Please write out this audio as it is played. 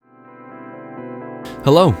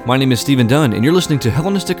Hello, my name is Stephen Dunn, and you're listening to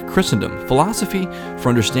Hellenistic Christendom, Philosophy for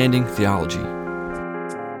Understanding Theology.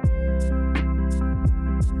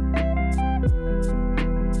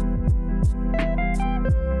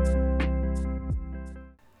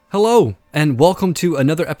 Hello, and welcome to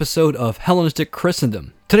another episode of Hellenistic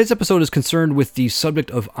Christendom. Today's episode is concerned with the subject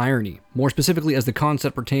of irony, more specifically as the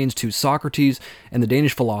concept pertains to Socrates and the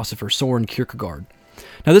Danish philosopher Soren Kierkegaard.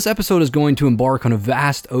 Now, this episode is going to embark on a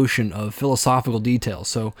vast ocean of philosophical details,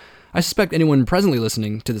 so I suspect anyone presently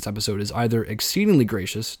listening to this episode is either exceedingly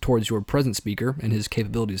gracious towards your present speaker and his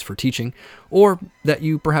capabilities for teaching, or that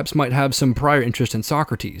you perhaps might have some prior interest in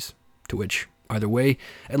Socrates, to which, either way,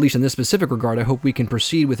 at least in this specific regard, I hope we can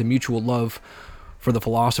proceed with a mutual love for the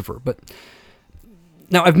philosopher. But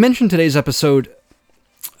now, I've mentioned today's episode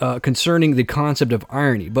concerning the concept of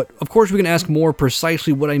irony, but of course we can ask more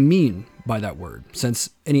precisely what I mean by that word,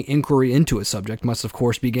 since any inquiry into a subject must of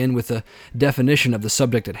course begin with a definition of the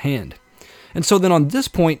subject at hand. And so then on this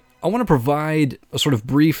point, I want to provide a sort of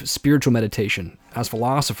brief spiritual meditation as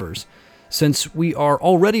philosophers, since we are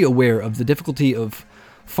already aware of the difficulty of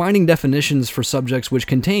finding definitions for subjects which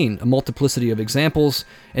contain a multiplicity of examples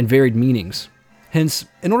and varied meanings. Hence,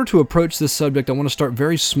 in order to approach this subject, I want to start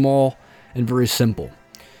very small and very simple.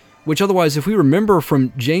 Which otherwise, if we remember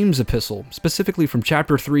from James' epistle, specifically from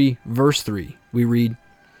chapter 3, verse 3, we read,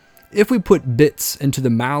 "If we put bits into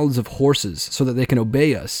the mouths of horses so that they can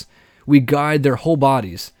obey us, we guide their whole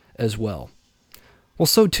bodies as well." Well,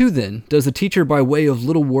 so too then does the teacher by way of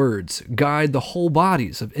little words guide the whole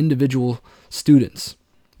bodies of individual students.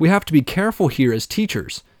 We have to be careful here as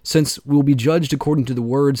teachers, since we will be judged according to the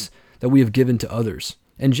words that we have given to others.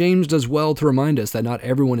 And James does well to remind us that not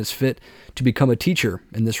everyone is fit to become a teacher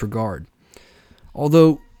in this regard.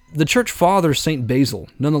 Although the church father, St. Basil,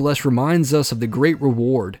 nonetheless reminds us of the great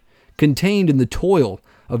reward contained in the toil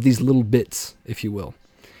of these little bits, if you will.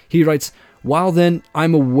 He writes, "While then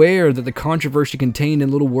I'm aware that the controversy contained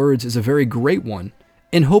in little words is a very great one,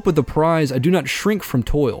 in hope of the prize I do not shrink from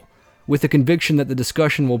toil, with the conviction that the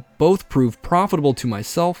discussion will both prove profitable to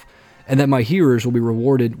myself and that my hearers will be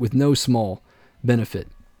rewarded with no small benefit."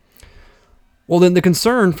 Well, then the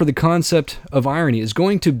concern for the concept of irony is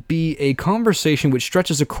going to be a conversation which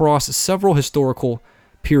stretches across several historical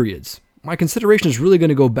periods. My consideration is really going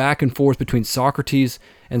to go back and forth between Socrates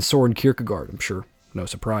and Soren Kierkegaard. I'm sure no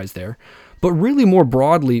surprise there. But really more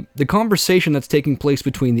broadly, the conversation that's taking place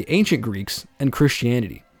between the ancient Greeks and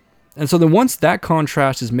Christianity. And so then once that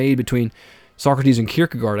contrast is made between Socrates and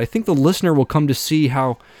Kierkegaard, I think the listener will come to see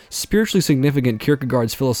how spiritually significant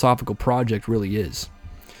Kierkegaard's philosophical project really is.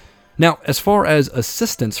 Now, as far as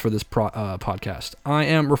assistance for this podcast, I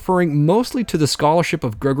am referring mostly to the scholarship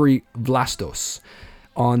of Gregory Vlastos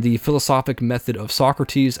on the philosophic method of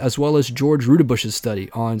Socrates, as well as George Rudebush's study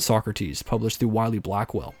on Socrates, published through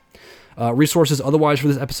Wiley-Blackwell. Resources otherwise for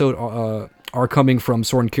this episode are coming from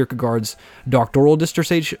Soren Kierkegaard's doctoral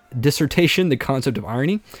dissertation, The Concept of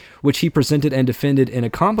Irony, which he presented and defended in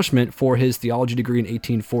accomplishment for his theology degree in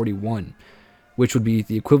 1841, which would be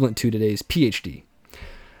the equivalent to today's PhD.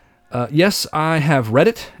 Yes, I have read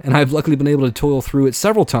it, and I've luckily been able to toil through it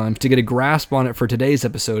several times to get a grasp on it for today's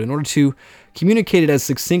episode in order to communicate it as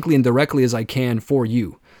succinctly and directly as I can for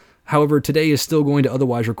you. However, today is still going to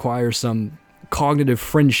otherwise require some cognitive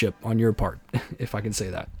friendship on your part, if I can say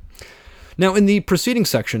that. Now, in the preceding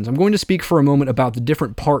sections, I'm going to speak for a moment about the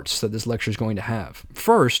different parts that this lecture is going to have.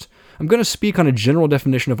 First, I'm going to speak on a general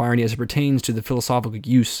definition of irony as it pertains to the philosophical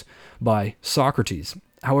use by Socrates.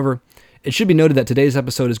 However, it should be noted that today's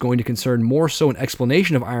episode is going to concern more so an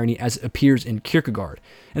explanation of irony as it appears in Kierkegaard.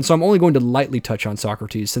 And so I'm only going to lightly touch on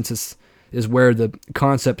Socrates, since this is where the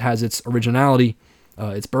concept has its originality,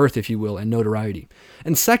 its birth, if you will, and notoriety.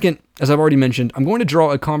 And second, as I've already mentioned, I'm going to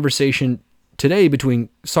draw a conversation today between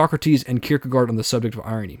Socrates and Kierkegaard on the subject of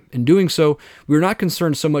irony. In doing so, we are not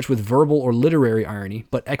concerned so much with verbal or literary irony,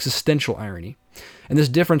 but existential irony. And this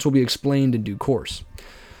difference will be explained in due course.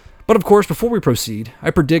 But of course, before we proceed,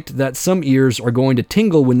 I predict that some ears are going to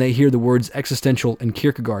tingle when they hear the words existential and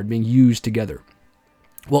Kierkegaard being used together.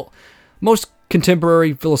 Well, most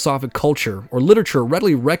contemporary philosophic culture or literature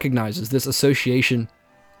readily recognizes this association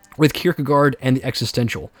with Kierkegaard and the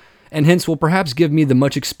existential, and hence will perhaps give me the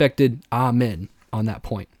much expected amen on that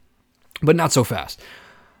point. But not so fast.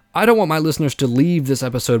 I don't want my listeners to leave this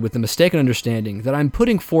episode with the mistaken understanding that I'm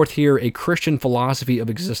putting forth here a Christian philosophy of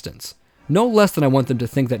existence. No less than I want them to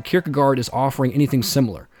think that Kierkegaard is offering anything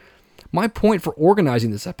similar. My point for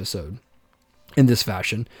organizing this episode in this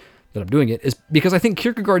fashion that I'm doing it is because I think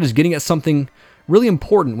Kierkegaard is getting at something really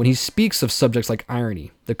important when he speaks of subjects like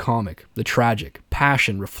irony, the comic, the tragic,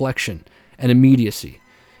 passion, reflection, and immediacy.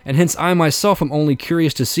 and hence I myself am only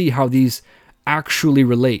curious to see how these actually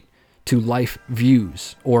relate to life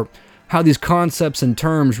views, or how these concepts and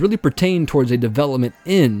terms really pertain towards a development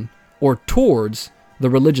in or towards the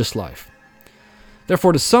religious life.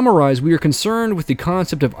 Therefore, to summarize, we are concerned with the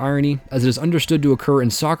concept of irony as it is understood to occur in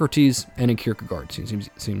Socrates and in Kierkegaard.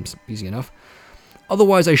 Seems easy enough.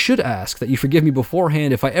 Otherwise, I should ask that you forgive me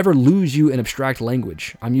beforehand if I ever lose you in abstract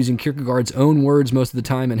language. I'm using Kierkegaard's own words most of the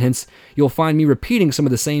time, and hence you'll find me repeating some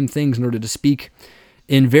of the same things in order to speak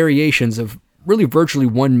in variations of really virtually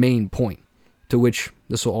one main point, to which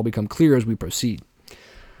this will all become clear as we proceed.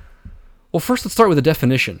 Well, first let's start with a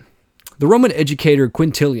definition. The Roman educator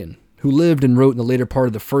Quintilian, who lived and wrote in the later part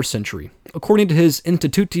of the 1st century, according to his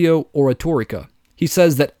Institutio Oratorica, he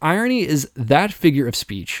says that irony is that figure of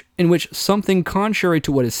speech in which something contrary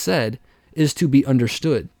to what is said is to be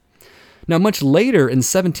understood. Now, much later in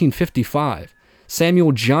 1755,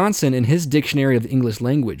 Samuel Johnson, in his Dictionary of the English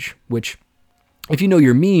Language, which, if you know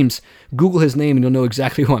your memes, Google his name and you'll know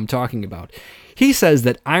exactly who I'm talking about. He says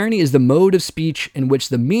that irony is the mode of speech in which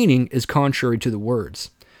the meaning is contrary to the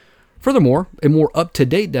words. Furthermore, a more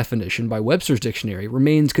up-to-date definition by Webster's Dictionary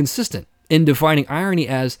remains consistent in defining irony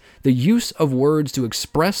as the use of words to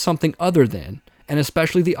express something other than, and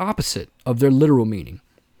especially the opposite, of their literal meaning.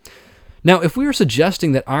 Now, if we are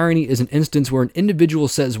suggesting that irony is an instance where an individual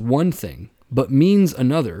says one thing, but means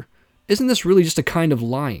another, isn't this really just a kind of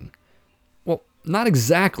lying? Well, not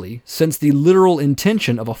exactly, since the literal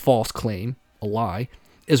intention of a false claim, a lie,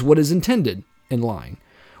 is what is intended in lying.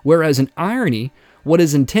 Whereas in irony, what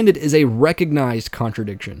is intended is a recognized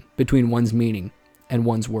contradiction between one's meaning and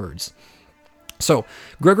one's words. So,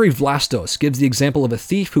 Gregory Vlastos gives the example of a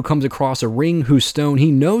thief who comes across a ring whose stone he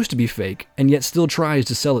knows to be fake and yet still tries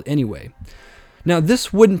to sell it anyway. Now,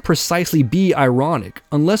 this wouldn't precisely be ironic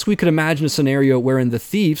unless we could imagine a scenario wherein the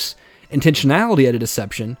thief's intentionality at a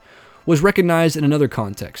deception was recognized in another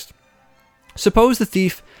context. Suppose the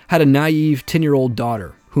thief had a naive 10-year-old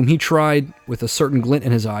daughter whom he tried, with a certain glint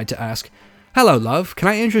in his eye, to ask, "Hello, love, can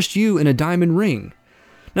I interest you in a diamond ring?"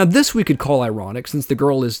 Now, this we could call ironic, since the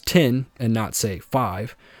girl is 10 and not, say,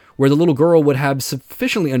 5, where the little girl would have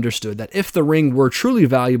sufficiently understood that if the ring were truly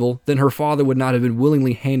valuable, then her father would not have been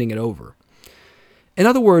willingly handing it over. In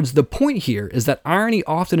other words, the point here is that irony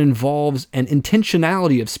often involves an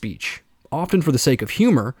intentionality of speech, often for the sake of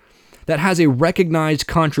humor, that has a recognized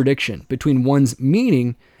contradiction between one's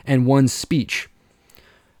meaning and one's speech.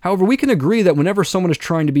 However, we can agree that whenever someone is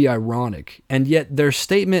trying to be ironic, and yet their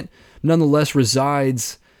statement nonetheless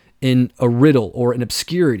resides in a riddle or an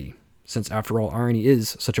obscurity, since after all irony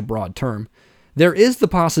is such a broad term, there is the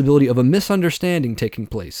possibility of a misunderstanding taking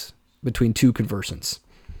place between two conversants.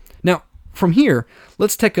 Now, from here,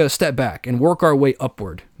 let's take a step back and work our way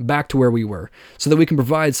upward, back to where we were, so that we can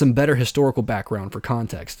provide some better historical background for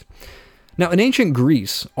context. Now, in ancient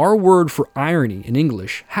Greece, our word for irony in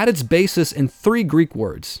English had its basis in 3 Greek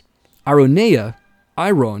words: ironia,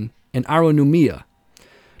 iron, and ironomia.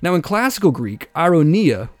 Now, in classical Greek,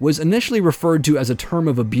 ironia was initially referred to as a term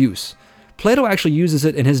of abuse. Plato actually uses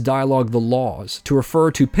it in his dialogue The Laws to refer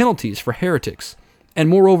to penalties for heretics, and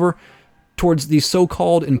moreover, towards the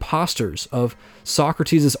so-called impostors of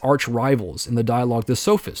Socrates' arch-rivals in the dialogue The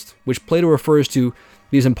Sophist, which Plato refers to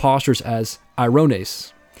these impostors as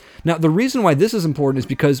irones. Now, the reason why this is important is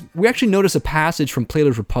because we actually notice a passage from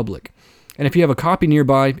Plato's Republic, and if you have a copy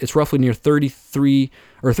nearby, it's roughly near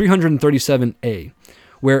 337a,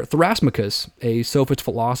 where Thrasymachus, a sophist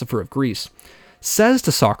philosopher of Greece, says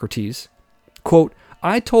to Socrates, quote,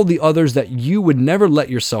 "I told the others that you would never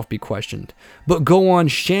let yourself be questioned, but go on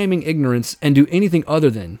shamming ignorance and do anything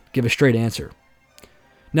other than give a straight answer."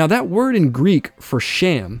 Now, that word in Greek for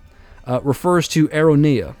sham refers to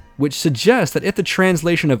ironia, which suggests that if the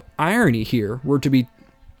translation of irony here were to be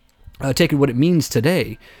taken what it means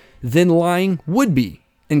today, then lying would be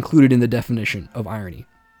included in the definition of irony.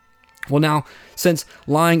 Well, now, since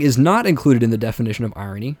lying is not included in the definition of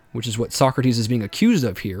irony, which is what Socrates is being accused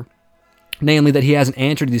of here, namely that he hasn't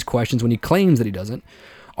answered these questions when he claims that he doesn't,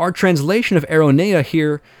 our translation of ironia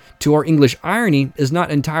here to our English irony is not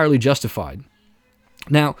entirely justified.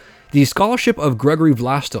 Now, the scholarship of Gregory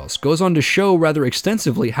Vlastos goes on to show rather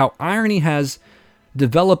extensively how irony has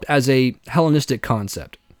developed as a Hellenistic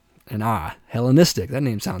concept. And Hellenistic, that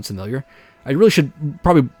name sounds familiar. I really should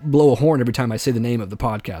probably blow a horn every time I say the name of the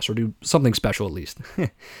podcast, or do something special at least.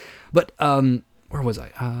 But, where was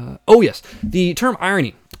I? Oh yes, the term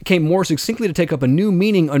irony came more succinctly to take up a new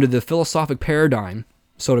meaning under the philosophic paradigm,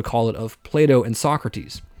 so to call it, of Plato and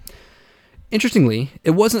Socrates. Interestingly,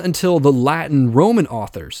 it wasn't until the Latin Roman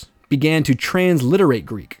authors began to transliterate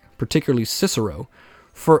Greek, particularly Cicero,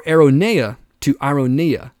 for ironia to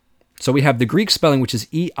ironia. So we have the Greek spelling, which is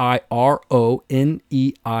E-I-R-O-N-E-I-A,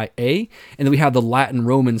 and then we have the Latin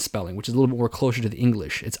Roman spelling, which is a little bit more closer to the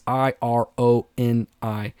English. It's I-R-O-N-I-A.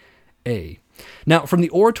 Now, from the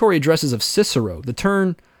oratory addresses of Cicero, the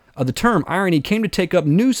term irony came to take up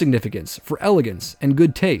new significance for elegance and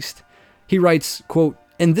good taste. He writes, quote,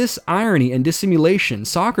 "In this irony and dissimulation,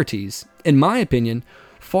 Socrates, in my opinion,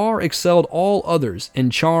 far excelled all others in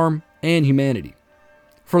charm and humanity."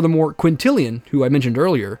 Furthermore, Quintilian, who I mentioned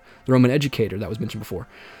earlier, the Roman educator that was mentioned before,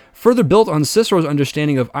 further built on Cicero's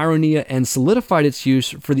understanding of ironia and solidified its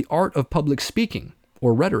use for the art of public speaking,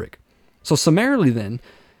 or rhetoric. So summarily then,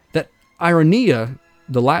 that ironia,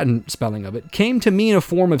 the Latin spelling of it, came to mean a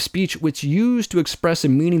form of speech which used to express a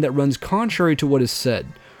meaning that runs contrary to what is said,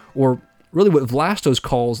 or really what Vlastos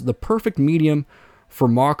calls the perfect medium for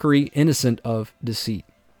mockery innocent of deceit.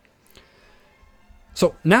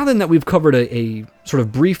 So now then that we've covered a sort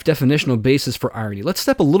of brief definitional basis for irony, let's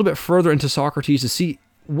step a little bit further into Socrates to see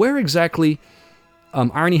where exactly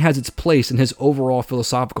irony has its place in his overall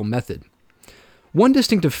philosophical method. One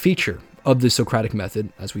distinctive feature of the Socratic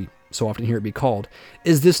method, as we so often hear it be called,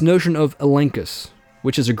 is this notion of elenchus,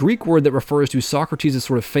 which is a Greek word that refers to Socrates'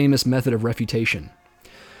 sort of famous method of refutation.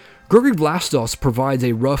 Gregory Vlastos provides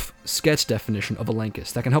a rough sketch definition of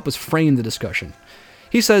elenchus that can help us frame the discussion.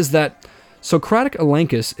 He says that Socratic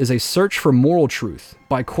elenchus is a search for moral truth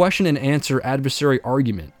by question and answer adversary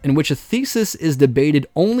argument, in which a thesis is debated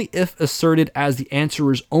only if asserted as the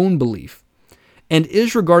answerer's own belief, and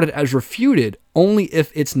is regarded as refuted only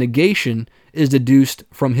if its negation is deduced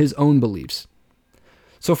from his own beliefs.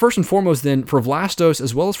 So first and foremost then, for Vlastos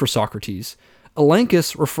as well as for Socrates,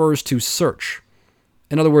 elenchus refers to search.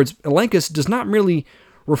 In other words, elenchus does not merely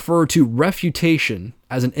refer to refutation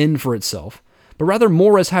as an end for itself, but rather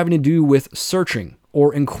more as having to do with searching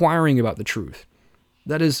or inquiring about the truth.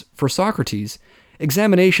 That is, for Socrates,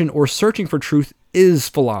 examination or searching for truth is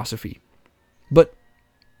philosophy. But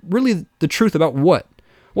really, the truth about what?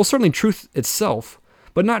 Well, certainly truth itself,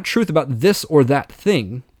 but not truth about this or that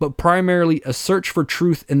thing, but primarily a search for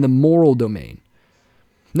truth in the moral domain.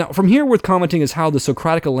 Now, from here, worth commenting is how the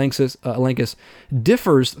Socratic elenchus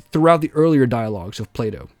differs throughout the earlier dialogues of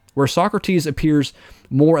Plato, where Socrates appears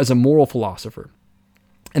more as a moral philosopher.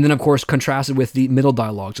 And then, of course, contrasted with the middle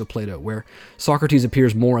dialogues of Plato, where Socrates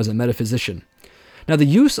appears more as a metaphysician. Now, the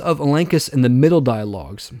use of elenchus in the middle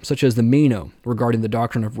dialogues, such as the Meno regarding the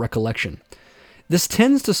doctrine of recollection, this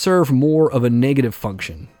tends to serve more of a negative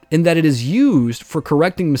function, in that it is used for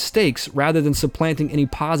correcting mistakes rather than supplanting any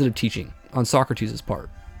positive teaching on Socrates' part.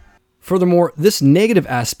 Furthermore, this negative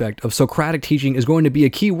aspect of Socratic teaching is going to be a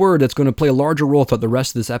key word that's going to play a larger role throughout the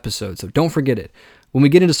rest of this episode, so don't forget it. When we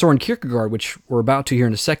get into Soren Kierkegaard, which we're about to here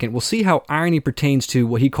in a second, we'll see how irony pertains to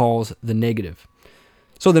what he calls the negative.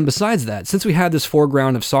 So then besides that, since we have this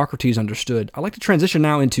foreground of Socrates understood, I'd like to transition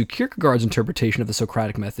now into Kierkegaard's interpretation of the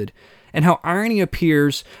Socratic method, and how irony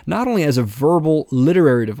appears not only as a verbal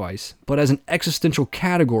literary device, but as an existential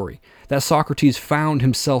category that Socrates found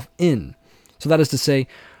himself in. So that is to say,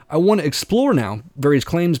 I want to explore now various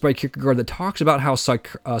claims by Kierkegaard that talks about how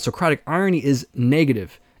Socratic irony is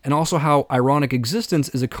negative, and also how ironic existence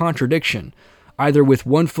is a contradiction, either with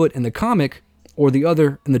one foot in the comic or the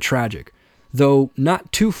other in the tragic, though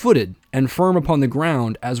not two-footed and firm upon the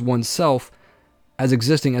ground as oneself, as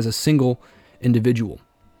existing as a single individual.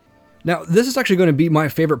 Now, this is actually going to be my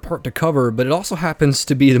favorite part to cover, but it also happens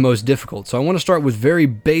to be the most difficult. So I want to start with very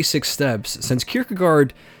basic steps, since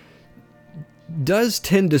Kierkegaard does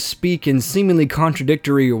tend to speak in seemingly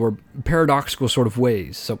contradictory or paradoxical sort of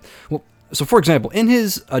ways. So for example, in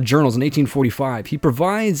his journals in 1845, he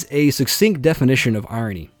provides a succinct definition of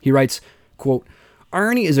irony. He writes, quote,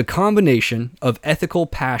 "Irony is a combination of ethical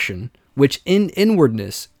passion, which in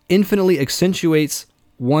inwardness infinitely accentuates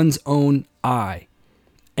one's own I,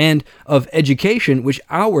 and of education, which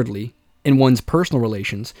outwardly, in one's personal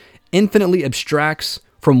relations, infinitely abstracts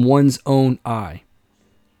from one's own I."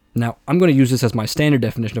 Now, I'm going to use this as my standard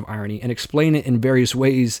definition of irony and explain it in various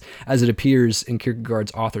ways as it appears in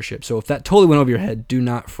Kierkegaard's authorship. So if that totally went over your head, do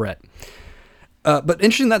not fret. But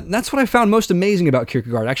interesting, that's what I found most amazing about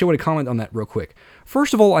Kierkegaard. I actually want to comment on that real quick.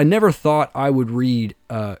 First of all, I never thought I would read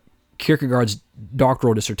Kierkegaard's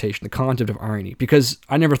doctoral dissertation, The Concept of Irony, because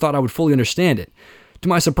I never thought I would fully understand it. To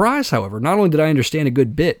my surprise, however, not only did I understand a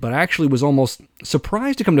good bit, but I actually was almost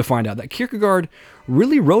surprised to come to find out that Kierkegaard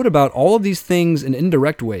really wrote about all of these things in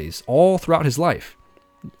indirect ways all throughout his life.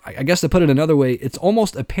 I guess to put it another way, it's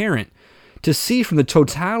almost apparent to see from the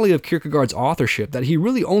totality of Kierkegaard's authorship that he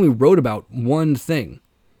really only wrote about one thing,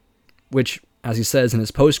 which, as he says in his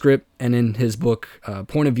postscript and in his book,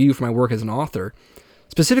 Point of View for My Work as an Author,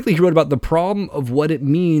 Specifically, he wrote about the problem of what it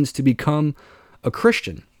means to become a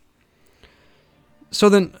Christian. So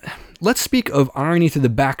then, let's speak of irony through the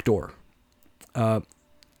back door.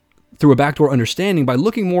 Through a backdoor understanding by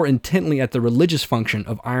looking more intently at the religious function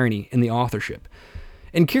of irony in the authorship.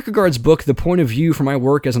 In Kierkegaard's book, The Point of View for My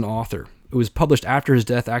Work as an Author, it was published after his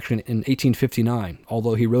death actually in 1859,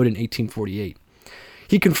 although he wrote in 1848.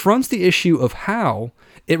 He confronts the issue of how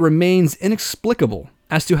it remains inexplicable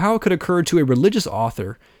as to how it could occur to a religious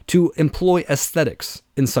author to employ aesthetics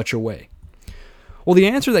in such a way. Well, the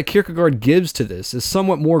answer that Kierkegaard gives to this is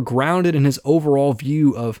somewhat more grounded in his overall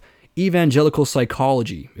view of evangelical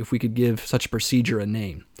psychology, if we could give such a procedure a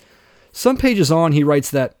name. Some pages on, he writes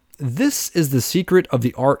that this is the secret of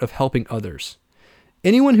the art of helping others.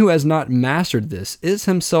 Anyone who has not mastered this is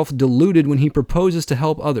himself deluded when he proposes to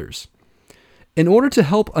help others. In order to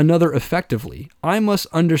help another effectively, I must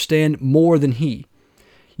understand more than he.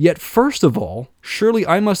 Yet first of all, surely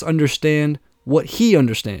I must understand what he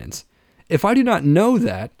understands. If I do not know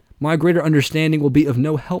that, my greater understanding will be of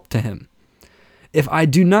no help to him. If I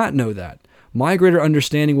do not know that, my greater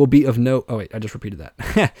understanding will be of no... Oh wait, I just repeated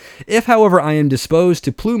that. If, however, I am disposed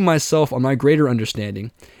to plume myself on my greater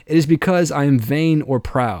understanding, it is because I am vain or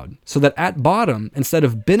proud, so that at bottom, instead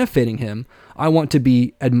of benefiting him, I want to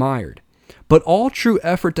be admired. But all true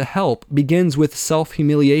effort to help begins with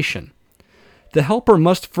self-humiliation. The helper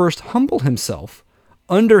must first humble himself.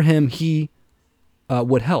 Under him he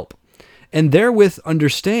would help, and therewith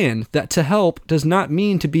understand that to help does not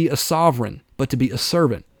mean to be a sovereign, but to be a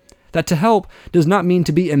servant. That to help does not mean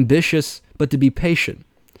to be ambitious, but to be patient.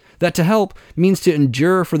 That to help means to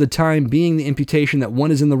endure for the time being the imputation that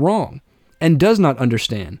one is in the wrong, and does not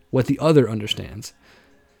understand what the other understands.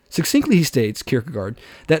 Succinctly, he states, Kierkegaard,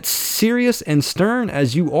 that serious and stern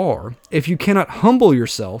as you are, if you cannot humble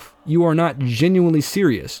yourself, you are not genuinely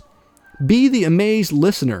serious. Be the amazed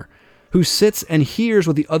listener who sits and hears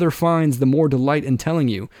what the other finds the more delight in telling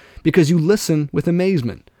you, because you listen with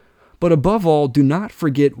amazement. But above all, do not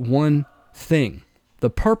forget one thing, the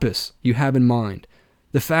purpose you have in mind,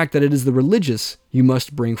 the fact that it is the religious you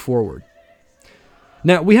must bring forward.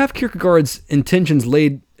 Now, we have Kierkegaard's intentions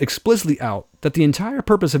laid explicitly out, that the entire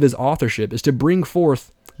purpose of his authorship is to bring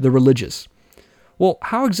forth the religious. Well,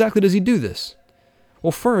 how exactly does he do this?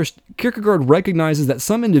 Well, first, Kierkegaard recognizes that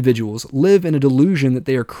some individuals live in a delusion that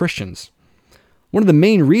they are Christians. One of the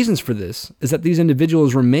main reasons for this is that these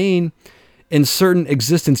individuals remain in certain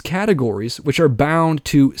existence categories which are bound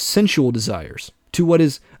to sensual desires, to what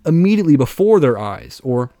is immediately before their eyes,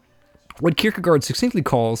 or what Kierkegaard succinctly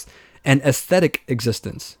calls an aesthetic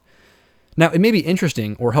existence. Now, it may be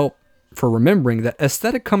interesting or help for remembering that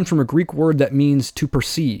aesthetic comes from a Greek word that means to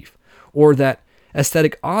perceive, or that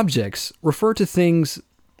aesthetic objects refer to things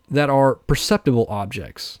that are perceptible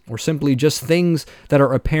objects, or simply just things that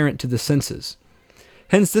are apparent to the senses.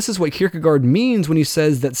 Hence, this is what Kierkegaard means when he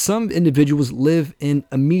says that some individuals live in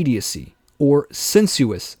immediacy, or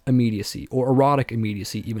sensuous immediacy, or erotic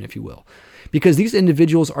immediacy, even if you will, because these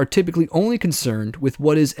individuals are typically only concerned with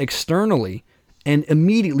what is externally and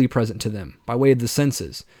immediately present to them by way of the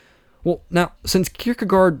senses. Well, now, since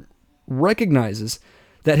Kierkegaard recognizes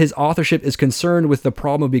that his authorship is concerned with the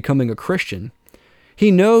problem of becoming a Christian, he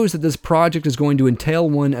knows that this project is going to entail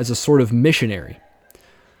one as a sort of missionary.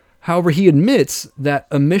 However, he admits that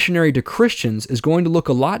a missionary to Christians is going to look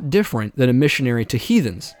a lot different than a missionary to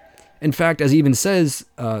heathens. In fact, as he even says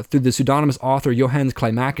through the pseudonymous author Johannes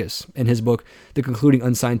Climacus in his book, The Concluding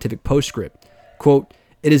Unscientific Postscript, quote,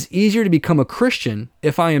 "It is easier to become a Christian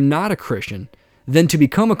if I am not a Christian than to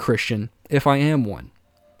become a Christian if I am one."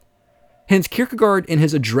 Hence, Kierkegaard, in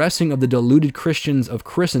his addressing of the deluded Christians of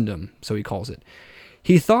Christendom, so he calls it,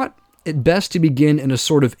 he thought it best to begin in a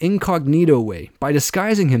sort of incognito way by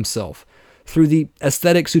disguising himself through the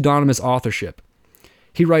aesthetic pseudonymous authorship.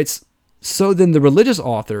 He writes, "So then the religious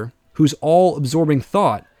author, whose all-absorbing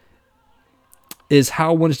thought is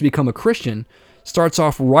how one is to become a Christian, starts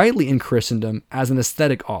off rightly in Christendom as an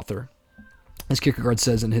aesthetic author," as Kierkegaard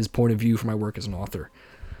says in his Point of View for My Work as an Author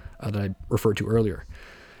that I referred to earlier.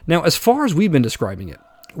 Now, as far as we've been describing it,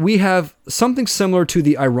 we have something similar to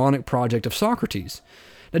the ironic project of Socrates.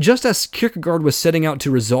 Now, just as Kierkegaard was setting out to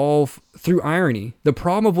resolve, through irony, the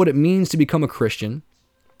problem of what it means to become a Christian,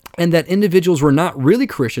 and that individuals were not really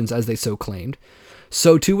Christians as they so claimed,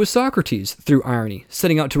 so too was Socrates, through irony,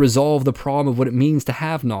 setting out to resolve the problem of what it means to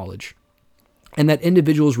have knowledge, and that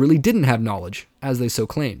individuals really didn't have knowledge as they so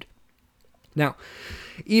claimed. Now,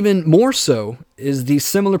 even more so is the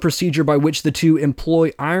similar procedure by which the two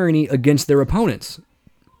employ irony against their opponents.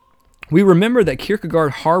 We remember that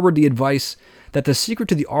Kierkegaard harbored the advice that the secret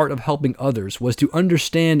to the art of helping others was to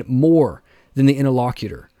understand more than the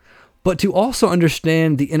interlocutor, but to also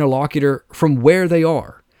understand the interlocutor from where they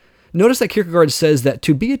are. Notice that Kierkegaard says that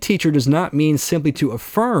to be a teacher does not mean simply to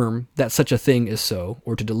affirm that such a thing is so,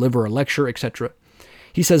 or to deliver a lecture, etc.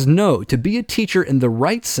 He says, no, to be a teacher in the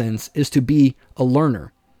right sense is to be a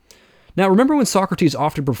learner. Now, remember when Socrates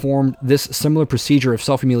often performed this similar procedure of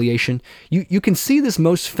self-humiliation? You can see this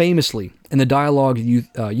most famously in the dialogue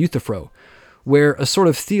Euthyphro, where a sort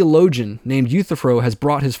of theologian named Euthyphro has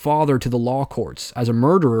brought his father to the law courts as a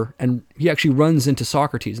murderer, and he actually runs into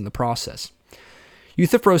Socrates in the process.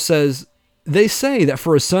 Euthyphro says, "They say that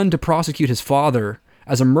for a son to prosecute his father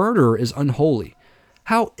as a murderer is unholy.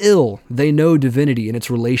 How ill they know divinity in its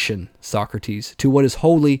relation, Socrates, to what is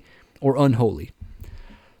holy or unholy."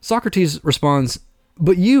 Socrates responds,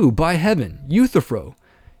 "But you, by heaven, Euthyphro,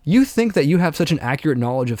 you think that you have such an accurate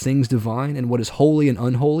knowledge of things divine and what is holy and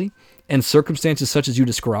unholy, and circumstances such as you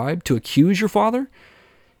describe, to accuse your father?"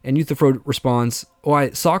 And Euthyphro responds, "Why,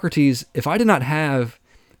 Socrates, if I did not have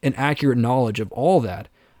an accurate knowledge of all that,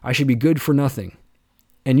 I should be good for nothing."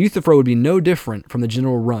 And Euthyphro would be no different from the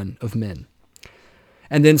general run of men.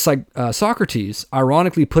 And then Socrates,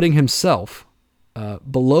 ironically putting himself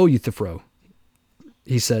below Euthyphro,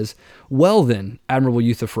 he says, "Well then, admirable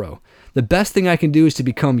Euthyphro, the best thing I can do is to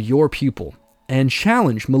become your pupil and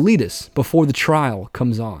challenge Meletus before the trial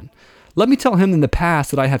comes on. Let me tell him in the past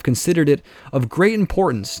that I have considered it of great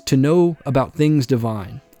importance to know about things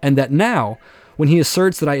divine, and that now, when he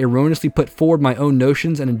asserts that I erroneously put forward my own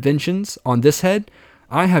notions and inventions on this head,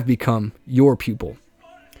 I have become your pupil."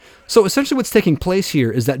 So essentially what's taking place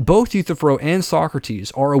here is that both Euthyphro and Socrates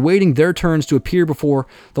are awaiting their turns to appear before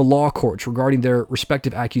the law courts regarding their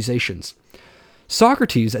respective accusations.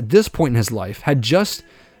 Socrates, at this point in his life, had just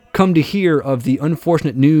come to hear of the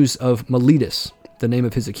unfortunate news of Meletus, the name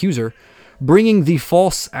of his accuser, bringing the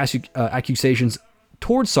false accusations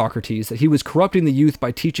towards Socrates that he was corrupting the youth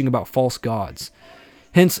by teaching about false gods.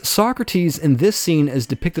 Hence, Socrates in this scene is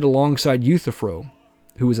depicted alongside Euthyphro,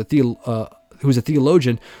 who was a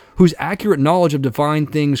theologian whose accurate knowledge of divine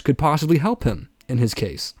things could possibly help him in his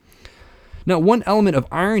case. Now, one element of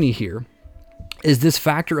irony here is this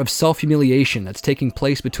factor of self-humiliation that's taking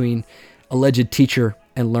place between alleged teacher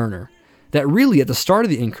and learner. That really, at the start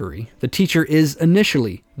of the inquiry, the teacher is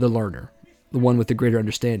initially the learner, the one with the greater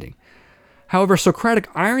understanding. However, Socratic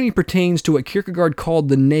irony pertains to what Kierkegaard called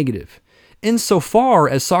the negative, insofar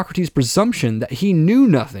as Socrates' presumption that he knew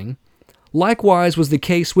nothing likewise was the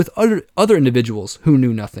case with other individuals who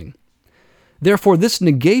knew nothing. Therefore, this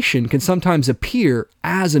negation can sometimes appear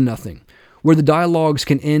as a nothing, where the dialogues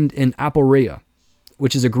can end in aporia,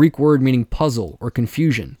 which is a Greek word meaning puzzle or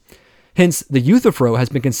confusion. Hence, the Euthyphro has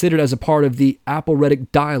been considered as a part of the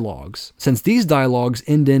aporetic dialogues, since these dialogues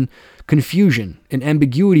end in confusion and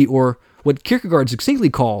ambiguity, or what Kierkegaard succinctly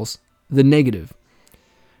calls the negative.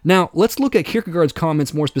 Now, let's look at Kierkegaard's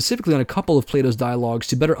comments more specifically on a couple of Plato's dialogues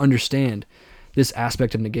to better understand this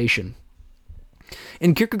aspect of negation.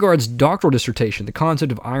 In Kierkegaard's doctoral dissertation, The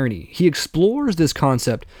Concept of Irony, he explores this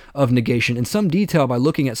concept of negation in some detail by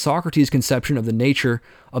looking at Socrates' conception of the nature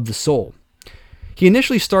of the soul. He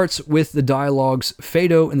initially starts with the dialogues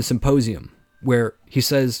Phaedo and the Symposium, where he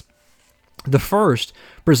says, the first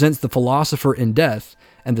presents the philosopher in death,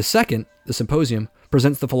 and the second, the Symposium,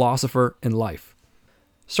 presents the philosopher in life.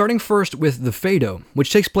 Starting first with the Phaedo,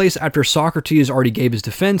 which takes place after Socrates already gave his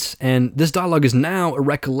defense, and this dialogue is now a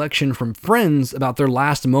recollection from friends about their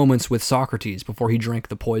last moments with Socrates before he drank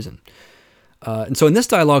the poison. And so in this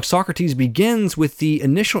dialogue, Socrates begins with the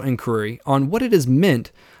initial inquiry on what it is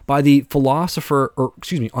meant by the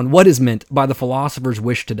on what is meant by the philosopher's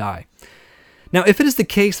wish to die. Now, if it is the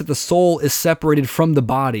case that the soul is separated from the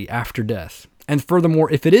body after death, and furthermore,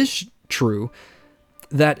 if it is true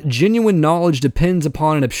that genuine knowledge depends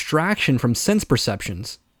upon an abstraction from sense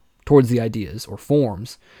perceptions towards the ideas or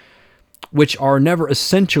forms, which are never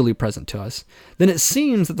essentially present to us, then it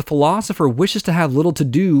seems that the philosopher wishes to have little to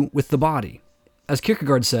do with the body. As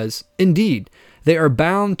Kierkegaard says, indeed, they are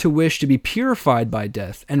bound to wish to be purified by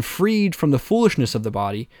death and freed from the foolishness of the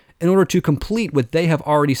body in order to complete what they have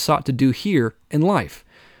already sought to do here in life,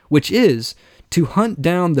 which is to hunt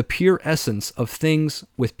down the pure essence of things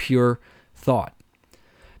with pure thought.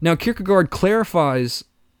 Now, Kierkegaard clarifies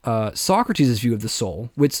Socrates' view of the soul,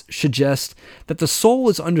 which suggests that the soul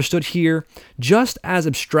is understood here just as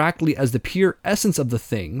abstractly as the pure essence of the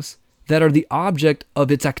things that are the object of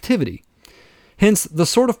its activity. Hence, the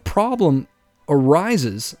sort of problem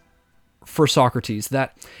arises for Socrates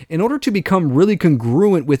that in order to become really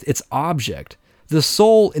congruent with its object, the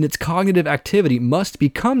soul in its cognitive activity must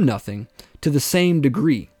become nothing to the same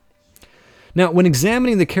degree. Now, when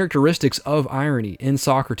examining the characteristics of irony in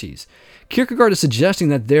Socrates, Kierkegaard is suggesting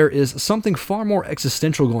that there is something far more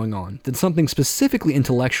existential going on than something specifically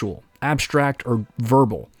intellectual, abstract, or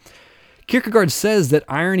verbal. Kierkegaard says that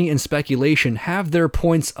irony and speculation have their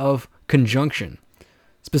points of conjunction.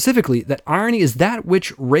 Specifically, that irony is that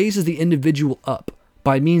which raises the individual up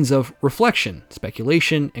by means of reflection,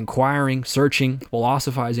 speculation, inquiring, searching,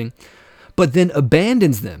 philosophizing, but then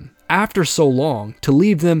abandons them after so long to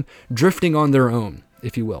leave them drifting on their own,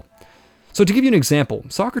 if you will. So to give you an example,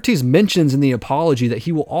 Socrates mentions in the Apology that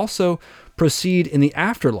he will also proceed in the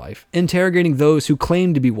afterlife, interrogating those who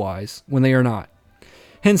claim to be wise when they are not.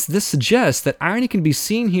 Hence, this suggests that irony can be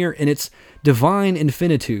seen here in its divine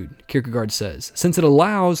infinitude, Kierkegaard says, since it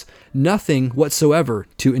allows nothing whatsoever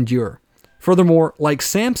to endure. Furthermore, like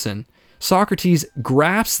Samson, Socrates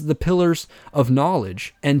grasps the pillars of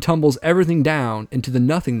knowledge and tumbles everything down into the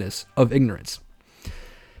nothingness of ignorance.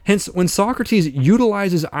 Hence, when Socrates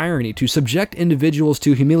utilizes irony to subject individuals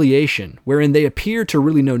to humiliation, wherein they appear to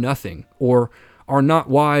really know nothing, or are not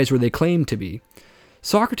wise where they claim to be,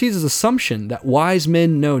 Socrates' assumption that wise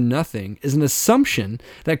men know nothing is an assumption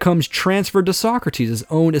that comes transferred to Socrates'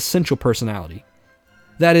 own essential personality.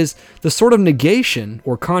 That is, the sort of negation,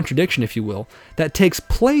 or contradiction if you will, that takes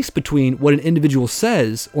place between what an individual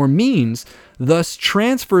says or means, thus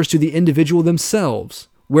transfers to the individual themselves,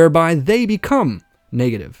 whereby they become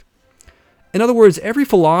negative. In other words, every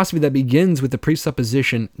philosophy that begins with the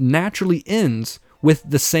presupposition naturally ends with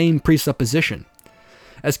the same presupposition.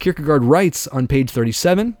 As Kierkegaard writes on page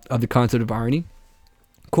 37 of The Concept of Irony,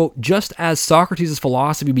 quote, just as Socrates'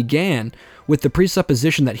 philosophy began with the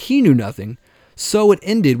presupposition that he knew nothing, so it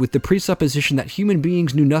ended with the presupposition that human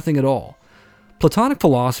beings knew nothing at all. Platonic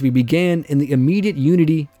philosophy began in the immediate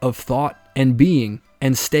unity of thought and being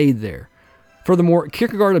and stayed there. Furthermore,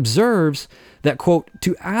 Kierkegaard observes that, quote,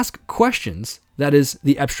 to ask questions, that is,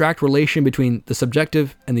 the abstract relation between the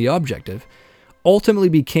subjective and the objective, ultimately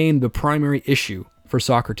became the primary issue for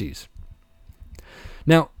Socrates.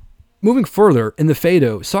 Now, moving further, in the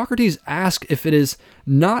Phaedo, Socrates asks if it is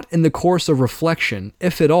not in the course of reflection,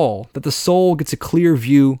 if at all, that the soul gets a clear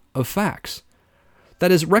view of facts. That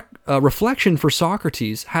is, reflection for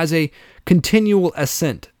Socrates has a continual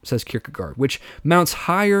ascent, says Kierkegaard, which mounts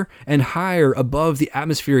higher and higher above the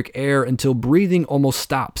atmospheric air until breathing almost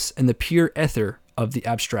stops in the pure ether of the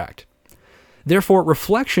abstract. Therefore,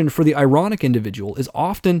 reflection for the ironic individual is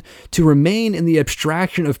often to remain in the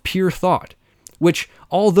abstraction of pure thought, which,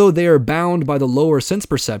 although they are bound by the lower sense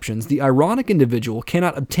perceptions, the ironic individual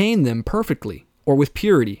cannot obtain them perfectly, or with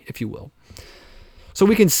purity, if you will. So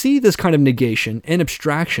we can see this kind of negation and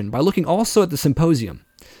abstraction by looking also at the Symposium.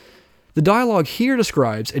 The dialogue here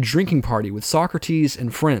describes a drinking party with Socrates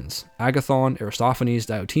and friends, Agathon, Aristophanes,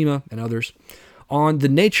 Diotima, and others, on the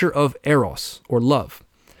nature of eros, or love.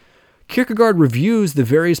 Kierkegaard reviews the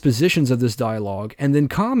various positions of this dialogue and then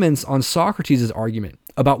comments on Socrates' argument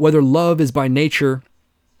about whether love is by nature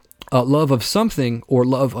love of something or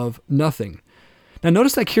love of nothing. Now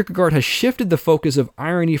notice that Kierkegaard has shifted the focus of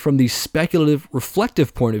irony from the speculative,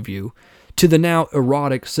 reflective point of view to the now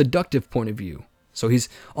erotic, seductive point of view. So he's,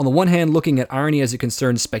 on the one hand, looking at irony as it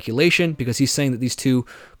concerns speculation, because he's saying that these two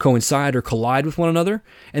coincide or collide with one another.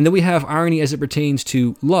 And then we have irony as it pertains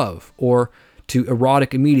to love, or to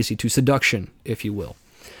erotic immediacy, to seduction, if you will.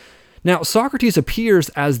 Now, Socrates appears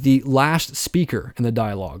as the last speaker in the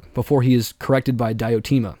dialogue, before he is corrected by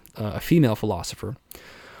Diotima, a female philosopher.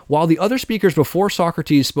 While the other speakers before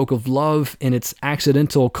Socrates spoke of love in its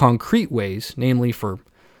accidental, concrete ways, namely for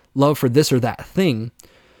love for this or that thing,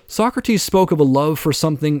 Socrates spoke of a love for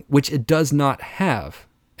something which it does not have,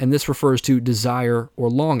 and this refers to desire or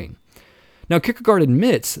longing. Now, Kierkegaard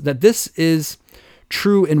admits that this is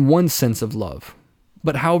true in one sense of love,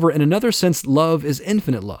 but however, in another sense, love is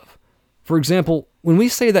infinite love. For example, when we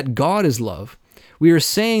say that God is love, we are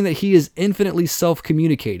saying that he is infinitely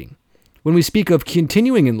self-communicating. When we speak of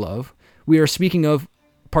continuing in love, we are speaking of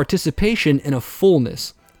participation in a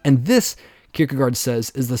fullness, and this, Kierkegaard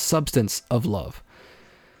says, is the substance of love.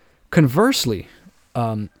 Conversely,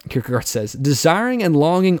 Kierkegaard says, desiring and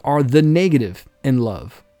longing are the negative in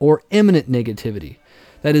love, or immanent negativity.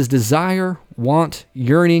 That is, desire, want,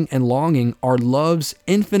 yearning, and longing are love's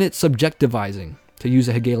infinite subjectivizing, to use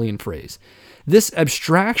a Hegelian phrase. This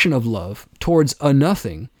abstraction of love towards a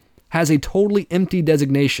nothing has a totally empty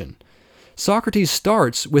designation. Socrates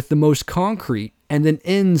starts with the most concrete and then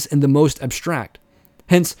ends in the most abstract.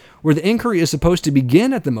 Hence, where the inquiry is supposed to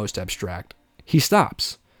begin at the most abstract, he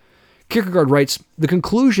stops. Kierkegaard writes, the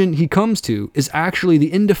conclusion he comes to is actually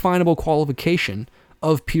the indefinable qualification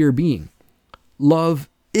of pure being. Love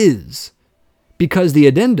is, because the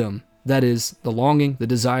addendum that is, the longing, the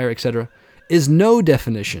desire, etc., is no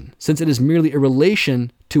definition, since it is merely a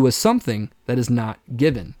relation to a something that is not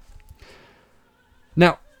given.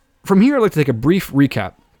 Now, from here I'd like to take a brief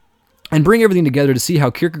recap and bring everything together to see how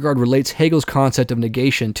Kierkegaard relates Hegel's concept of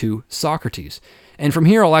negation to Socrates. And from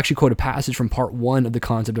here I'll actually quote a passage from part 1 of the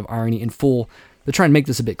concept of irony in full to try and make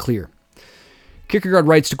this a bit clear. Kierkegaard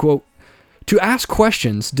writes to quote, "To ask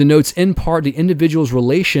questions denotes in part the individual's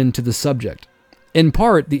relation to the subject, in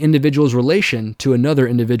part the individual's relation to another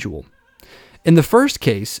individual. In the first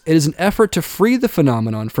case, it is an effort to free the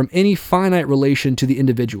phenomenon from any finite relation to the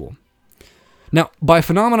individual." Now, by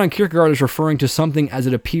phenomenon, Kierkegaard is referring to something as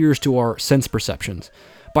it appears to our sense perceptions.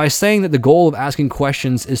 By saying that the goal of asking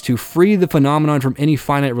questions is to free the phenomenon from any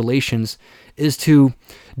finite relations, is to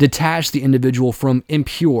detach the individual from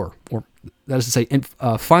impure, or that is to say,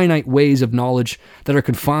 finite ways of knowledge that are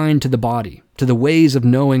confined to the body, to the ways of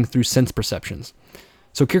knowing through sense perceptions.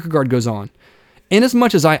 So Kierkegaard goes on,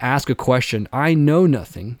 "Inasmuch as I ask a question, I know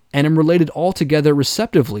nothing, and am related altogether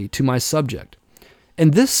receptively to my subject.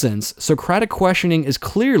 In this sense, Socratic questioning is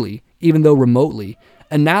clearly, even though remotely,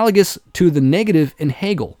 analogous to the negative in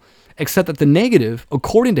Hegel, except that the negative,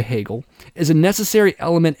 according to Hegel, is a necessary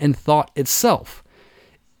element in thought itself.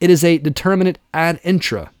 It is a determinate ad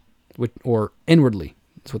intra, or inwardly,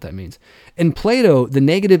 that's what that means. In Plato, the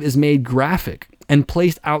negative is made graphic and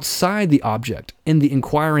placed outside the object in the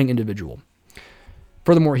inquiring individual."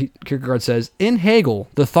 Furthermore, Kierkegaard says, "In Hegel,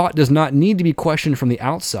 the thought does not need to be questioned from the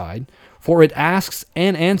outside, for it asks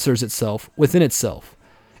and answers itself within itself.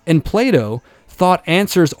 In Plato, thought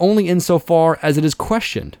answers only insofar as it is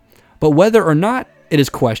questioned, but whether or not it is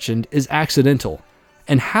questioned is accidental,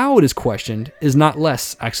 and how it is questioned is not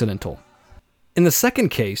less accidental. In the second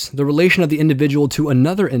case, the relation of the individual to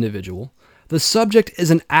another individual, the subject is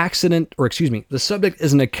an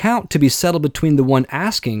account to be settled between the one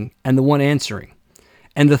asking and the one answering.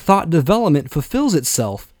 And the thought development fulfills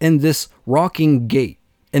itself in this rocking gait,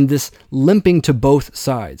 in this limping to both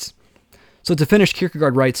sides." So to finish,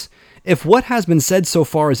 Kierkegaard writes, "If what has been said so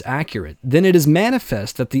far is accurate, then it is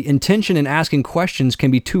manifest that the intention in asking questions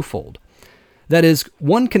can be twofold. That is,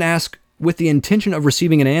 one can ask with the intention of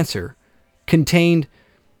receiving an answer, contained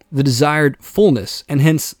the desired fullness, and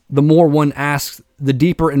hence the more one asks, the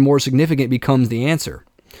deeper and more significant becomes the answer.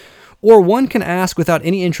 Or one can ask without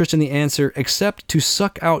any interest in the answer except to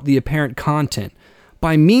suck out the apparent content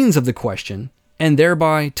by means of the question, and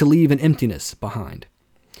thereby to leave an emptiness behind."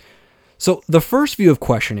 So the first view of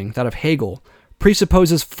questioning, that of Hegel,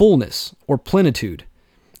 presupposes fullness or plenitude,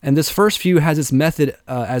 and this first view has its method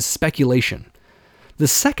as speculation. The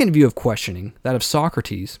second view of questioning, that of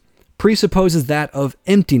Socrates, presupposes that of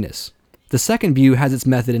emptiness. The second view has its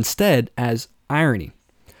method instead as irony.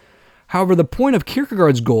 However, the point of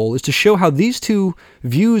Kierkegaard's goal is to show how these two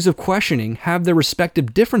views of questioning have their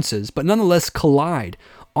respective differences, but nonetheless collide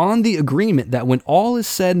on the agreement that when all is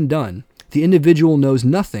said and done, the individual knows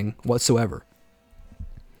nothing whatsoever.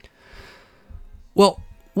 Well,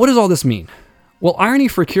 what does all this mean? Well, irony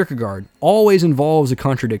for Kierkegaard always involves a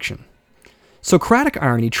contradiction. Socratic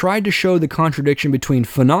irony tried to show the contradiction between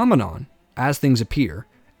phenomenon, as things appear,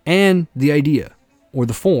 and the idea, or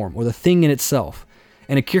the form, or the thing in itself.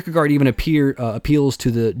 And Kierkegaard even appeals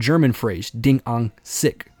to the German phrase, Ding an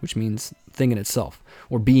sich, which means thing in itself,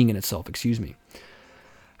 or being in itself,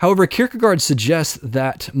 However, Kierkegaard suggests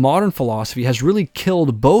that modern philosophy has really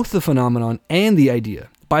killed both the phenomenon and the idea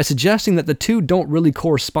by suggesting that the two don't really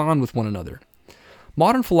correspond with one another.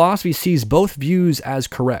 Modern philosophy sees both views as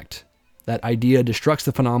correct, that idea destructs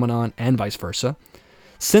the phenomenon and vice versa,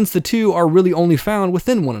 since the two are really only found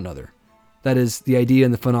within one another. That is, the idea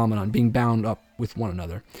and the phenomenon being bound up with one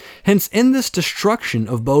another. Hence, in this destruction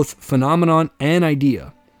of both phenomenon and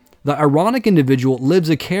idea, the ironic individual lives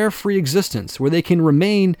a carefree existence where they can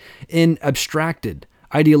remain in abstracted,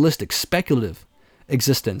 idealistic, speculative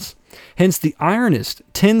existence. Hence, the ironist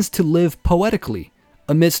tends to live poetically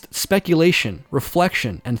amidst speculation,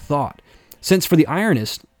 reflection, and thought, since for the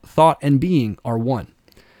ironist, thought and being are one.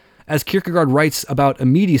 As Kierkegaard writes about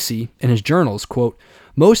immediacy in his journals, quote,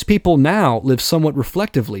 "Most people now live somewhat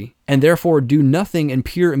reflectively, and therefore do nothing in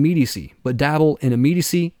pure immediacy, but dabble in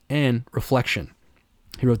immediacy and reflection."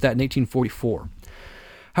 He wrote that in 1844.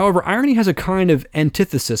 However, irony has a kind of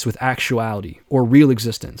antithesis with actuality, or real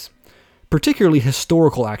existence, particularly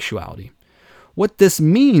historical actuality. What this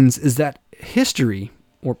means is that history,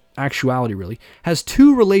 or actuality really, has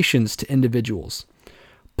two relations to individuals,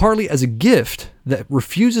 partly as a gift that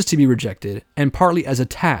refuses to be rejected, and partly as a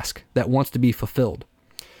task that wants to be fulfilled.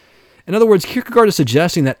 In other words, Kierkegaard is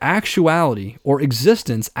suggesting that actuality, or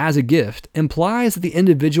existence as a gift, implies that the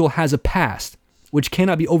individual has a past, which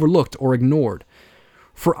cannot be overlooked or ignored.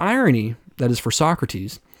 For irony, that is for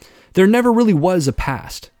Socrates, there never really was a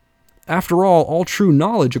past. After all true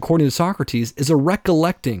knowledge, according to Socrates, is a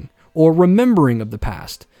recollecting or remembering of the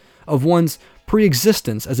past, of one's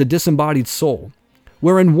pre-existence as a disembodied soul,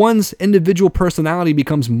 wherein one's individual personality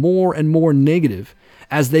becomes more and more negative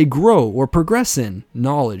as they grow or progress in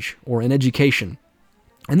knowledge or in education.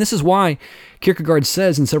 And this is why Kierkegaard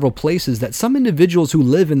says in several places that some individuals who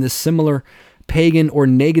live in this similar pagan or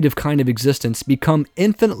negative kind of existence become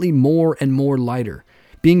infinitely more and more lighter,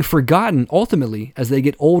 being forgotten ultimately as they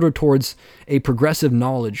get older towards a progressive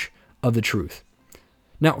knowledge of the truth.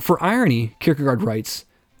 Now, for irony, Kierkegaard writes,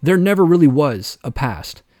 there never really was a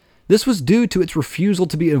past. This was due to its refusal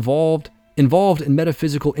to be involved in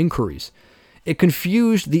metaphysical inquiries. It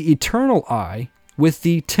confused the eternal I with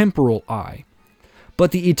the temporal I.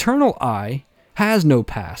 But the eternal I has no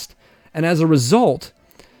past, and as a result,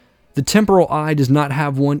 the temporal I does not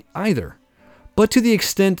have one either. But to the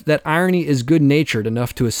extent that irony is good-natured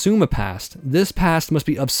enough to assume a past, this past must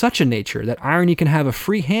be of such a nature that irony can have a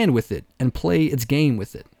free hand with it and play its game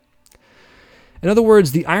with it. In other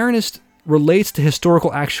words, the ironist relates to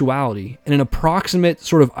historical actuality in an approximate,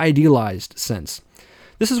 sort of idealized sense.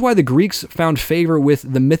 This is why the Greeks found favor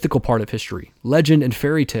with the mythical part of history, legend and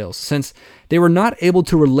fairy tales, since they were not able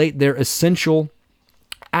to relate their essential,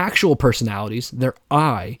 actual personalities, their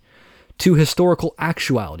I, to historical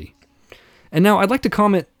actuality. And now I'd like to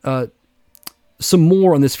comment some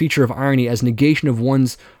more on this feature of irony as negation of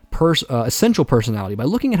one's essential personality by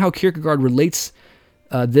looking at how Kierkegaard relates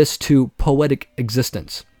this to poetic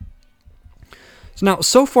existence.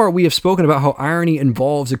 So far we have spoken about how irony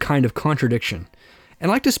involves a kind of contradiction. And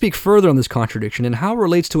I'd like to speak further on this contradiction and how it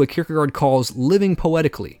relates to what Kierkegaard calls living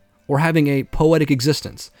poetically, or having a poetic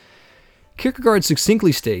existence. Kierkegaard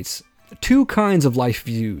succinctly states two kinds of life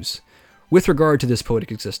views with regard to this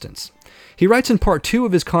poetic existence. He writes in part 2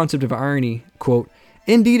 of his concept of irony, quote,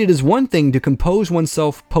 "Indeed, it is one thing to compose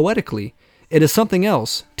oneself poetically. It is something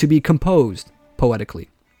else to be composed poetically."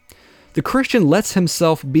 The Christian lets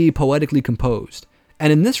himself be poetically composed,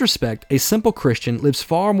 and in this respect, a simple Christian lives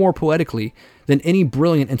far more poetically than any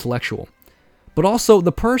brilliant intellectual. But also,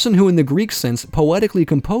 the person who in the Greek sense poetically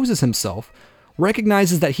composes himself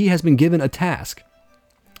recognizes that he has been given a task.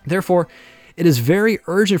 Therefore, it is very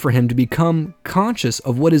urgent for him to become conscious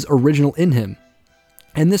of what is original in him.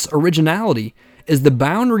 And this originality is the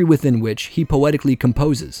boundary within which he poetically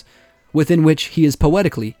composes, within which he is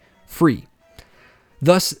poetically free.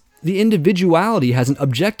 Thus, the individuality has an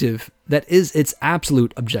objective that is its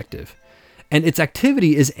absolute objective, and its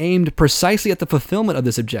activity is aimed precisely at the fulfillment of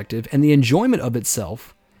this objective and the enjoyment of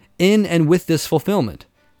itself in and with this fulfillment.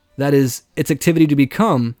 That is, its activity to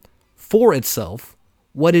become, for itself,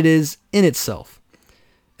 what it is in itself.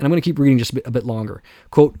 And I'm going to keep reading just a bit longer.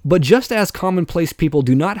 Quote, "But just as commonplace people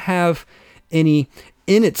do not have any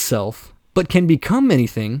in itself, but can become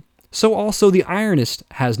anything, so also the ironist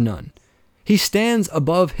has none. He stands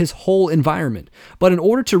above his whole environment, but in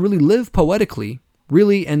order to really live poetically,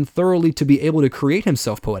 really and thoroughly to be able to create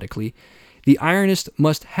himself poetically, the ironist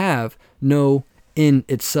must have no in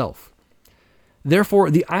itself. Therefore,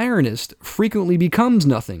 the ironist frequently becomes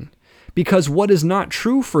nothing, because what is not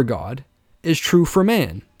true for God is true for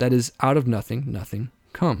man. That is, out of nothing, nothing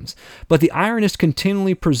comes. But the ironist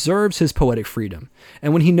continually preserves his poetic freedom,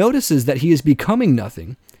 and when he notices that he is becoming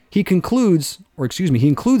nothing, he includes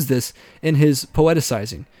this in his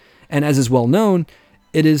poeticizing. And as is well known,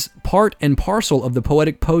 it is part and parcel of the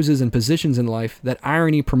poetic poses and positions in life that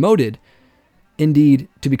irony promoted. Indeed,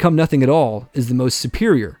 to become nothing at all is the most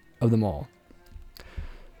superior of them all.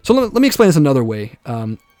 So let me explain this another way,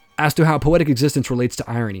 as to how poetic existence relates to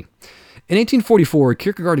irony. In 1844,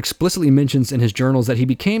 Kierkegaard explicitly mentions in his journals that he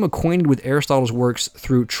became acquainted with Aristotle's works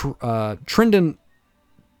through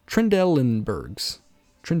Trendelenburg's.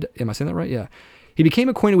 Am I saying that right? Yeah. He became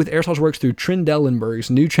acquainted with Aristotle's works through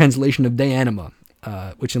Trendelenburg's new translation of De Anima,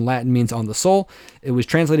 which in Latin means on the soul. It was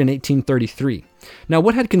translated in 1833. Now,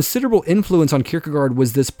 what had considerable influence on Kierkegaard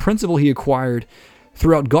was this principle he acquired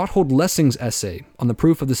throughout Gotthold Lessing's essay on the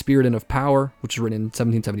proof of the spirit and of power, which was written in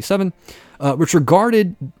 1777, which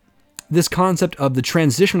regarded this concept of the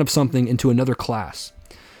transition of something into another class.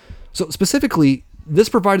 So specifically, this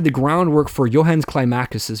provided the groundwork for Johannes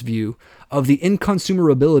Climacus' view of the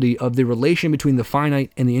inconsumability of the relation between the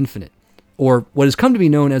finite and the infinite, or what has come to be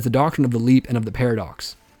known as the doctrine of the leap and of the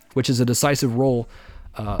paradox, which is a decisive role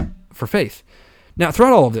for faith. Now,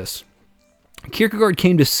 throughout all of this, Kierkegaard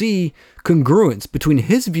came to see congruence between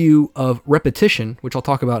his view of repetition, which I'll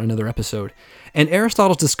talk about in another episode, and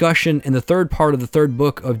Aristotle's discussion in the third part of the third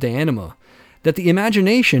book of De Anima, that the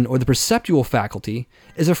imagination or the perceptual faculty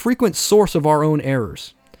is a frequent source of our own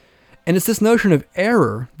errors. And it's this notion of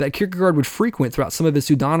error that Kierkegaard would frequent throughout some of his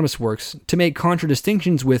pseudonymous works to make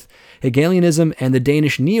contradistinctions with Hegelianism and the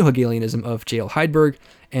Danish neo-Hegelianism of J.L. Heidberg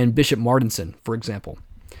and Bishop Martinson, for example.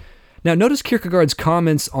 Now, notice Kierkegaard's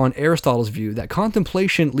comments on Aristotle's view that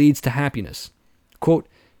contemplation leads to happiness. Quote,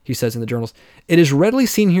 he says in the journals, "It is readily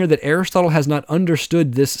seen here that Aristotle has not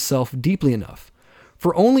understood this self deeply enough.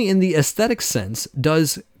 For only in the aesthetic sense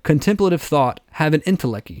does contemplative thought have an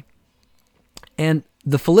entelechy. And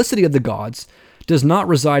the felicity of the gods does not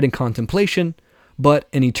reside in contemplation, but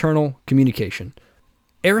in eternal communication.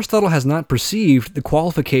 Aristotle has not perceived the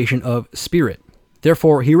qualification of spirit.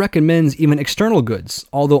 Therefore, he recommends even external goods,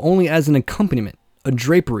 although only as an accompaniment, a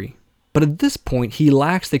drapery. But at this point, he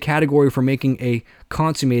lacks the category for making a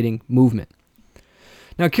consummating movement."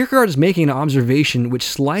 Now, Kierkegaard is making an observation which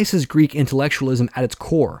slices Greek intellectualism at its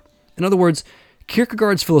core. In other words,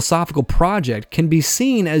 Kierkegaard's philosophical project can be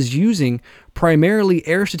seen as using primarily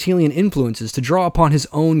Aristotelian influences to draw upon his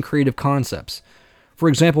own creative concepts. For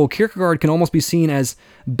example, Kierkegaard can almost be seen as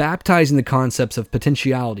baptizing the concepts of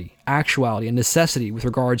potentiality, actuality, and necessity with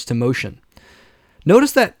regards to motion.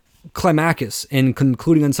 Notice that Climacus, in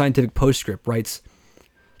Concluding Unscientific Postscript, writes,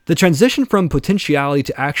 "The transition from potentiality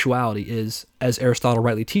to actuality is, as Aristotle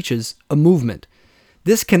rightly teaches, a movement.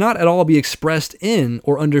 This cannot at all be expressed in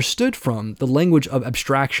or understood from the language of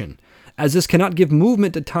abstraction, as this cannot give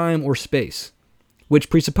movement to time or space, which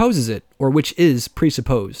presupposes it, or which is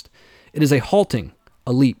presupposed. It is a halting,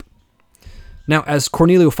 a leap." Now, as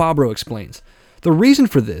Cornelio Fabro explains, the reason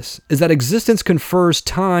for this is that existence confers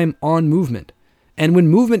time on movement, and when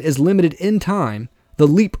movement is limited in time, the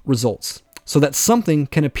leap results, so that something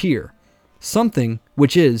can appear, something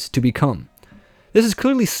which is to become. This is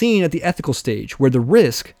clearly seen at the ethical stage, where the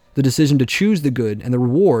risk, the decision to choose the good, and the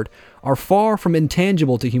reward are far from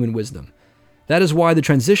intangible to human wisdom. That is why the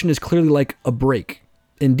transition is clearly like a break,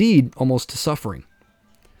 indeed almost to suffering.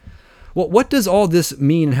 Well, what does all this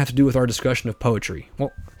mean and have to do with our discussion of poetry?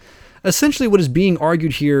 Well, essentially what is being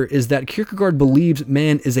argued here is that Kierkegaard believes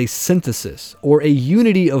man is a synthesis, or a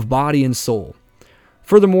unity of body and soul.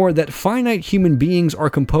 Furthermore, that finite human beings are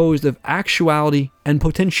composed of actuality and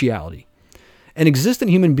potentiality. An existent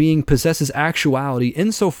human being possesses actuality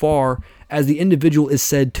insofar as the individual is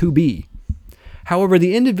said to be. However,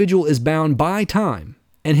 the individual is bound by time,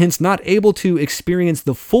 and hence not able to experience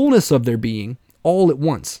the fullness of their being all at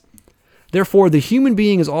once. Therefore, the human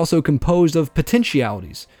being is also composed of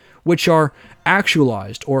potentialities, which are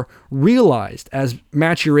actualized or realized as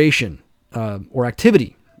maturation or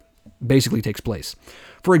activity basically takes place.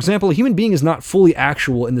 For example, a human being is not fully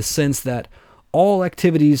actual in the sense that all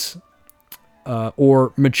activities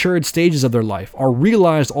or matured stages of their life are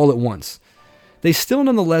realized all at once. They still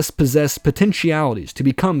nonetheless possess potentialities to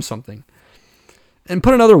become something. And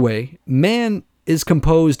put another way, man is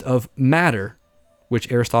composed of matter,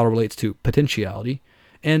 which Aristotle relates to potentiality,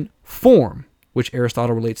 and form, which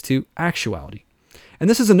Aristotle relates to actuality. And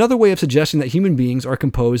this is another way of suggesting that human beings are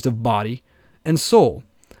composed of body and soul.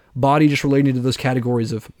 Body just relating to those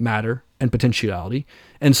categories of matter and potentiality,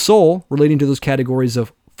 and soul relating to those categories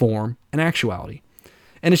of form and actuality.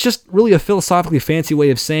 And it's just really a philosophically fancy way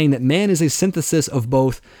of saying that man is a synthesis of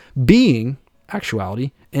both being,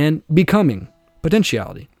 actuality, and becoming,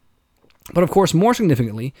 potentiality. But of course, more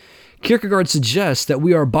significantly, Kierkegaard suggests that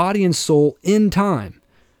we are body and soul in time,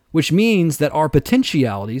 which means that our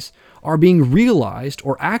potentialities are being realized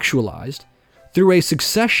or actualized through a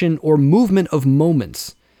succession or movement of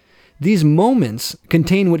moments. These moments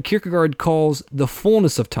contain what Kierkegaard calls the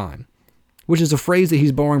fullness of time, which is a phrase that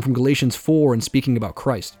he's borrowing from Galatians 4 and speaking about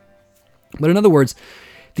Christ. But in other words,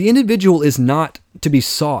 the individual is not to be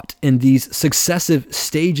sought in these successive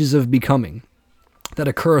stages of becoming that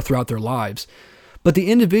occur throughout their lives, but the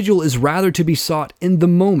individual is rather to be sought in the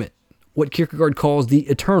moment, what Kierkegaard calls the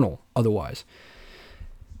eternal otherwise.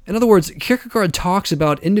 In other words, Kierkegaard talks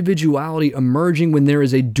about individuality emerging when there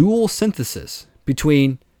is a dual synthesis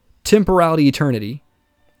between temporality, eternity,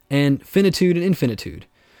 and finitude and infinitude,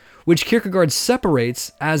 which Kierkegaard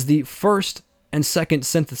separates as the first and second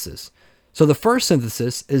synthesis. So the first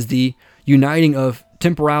synthesis is the uniting of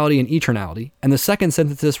temporality and eternality, and the second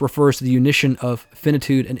synthesis refers to the unition of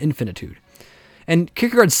finitude and infinitude. And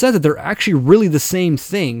Kierkegaard said that they're actually really the same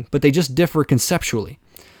thing, but they just differ conceptually.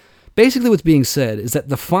 Basically what's being said is that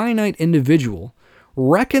the finite individual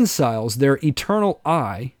reconciles their eternal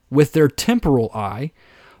I with their temporal I,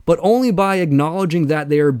 but only by acknowledging that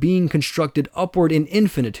they are being constructed upward in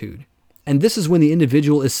infinitude. And this is when the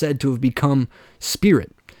individual is said to have become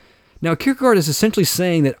spirit. Now, Kierkegaard is essentially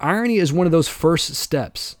saying that irony is one of those first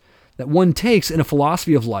steps that one takes in a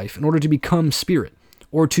philosophy of life in order to become spirit,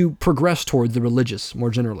 or to progress towards the religious more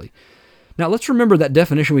generally. Now let's remember that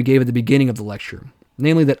definition we gave at the beginning of the lecture,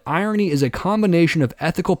 namely that irony is a combination of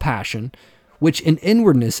ethical passion, which in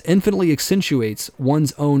inwardness infinitely accentuates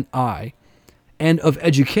one's own I, and of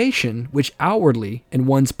education, which outwardly, in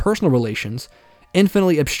one's personal relations,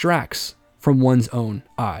 infinitely abstracts from one's own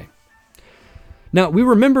I. Now, we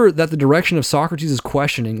remember that the direction of Socrates'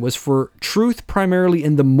 questioning was for truth primarily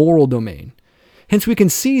in the moral domain. Hence, we can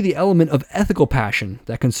see the element of ethical passion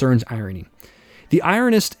that concerns irony. The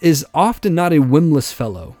ironist is often not a whimless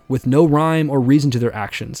fellow, with no rhyme or reason to their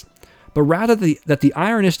actions, but rather that the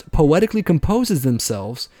ironist poetically composes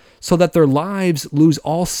themselves so that their lives lose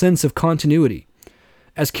all sense of continuity.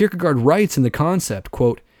 As Kierkegaard writes in the concept,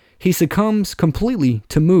 quote, "He succumbs completely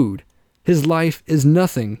to mood. His life is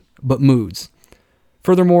nothing but moods."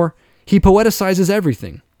 Furthermore, he poeticizes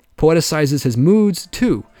everything, poeticizes his moods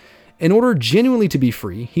too. In order genuinely to be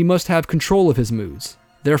free, he must have control of his moods.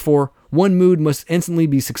 Therefore, one mood must instantly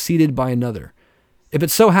be succeeded by another. If it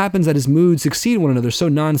so happens that his moods succeed one another so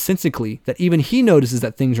nonsensically that even he notices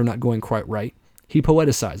that things are not going quite right, he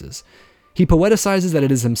poeticizes. He poeticizes that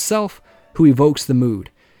it is himself who evokes the mood.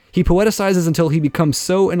 He poeticizes until he becomes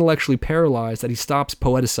so intellectually paralyzed that he stops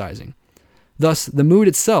poeticizing. Thus, the mood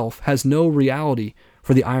itself has no reality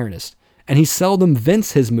for the ironist, and he seldom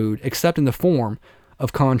vents his mood except in the form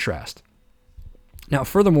of contrast. Now,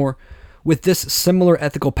 furthermore, with this similar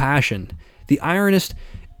ethical passion, the ironist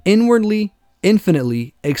inwardly,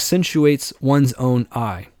 infinitely accentuates one's own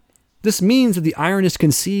I. This means that the ironist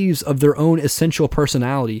conceives of their own essential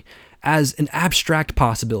personality as an abstract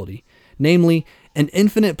possibility, namely, an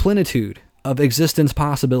infinite plenitude of existence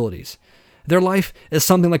possibilities. Their life is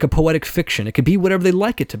something like a poetic fiction. It could be whatever they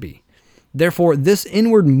like it to be. Therefore, this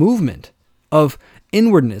inward movement of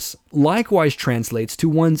inwardness likewise translates to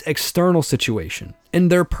one's external situation in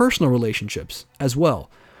their personal relationships as well,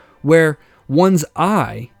 where one's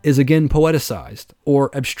I is again poeticized or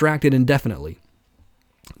abstracted indefinitely.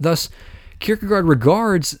 Thus, Kierkegaard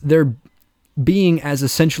regards there being as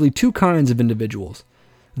essentially two kinds of individuals,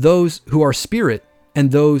 those who are spirit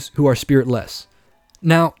and those who are spiritless.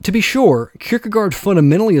 Now, to be sure, Kierkegaard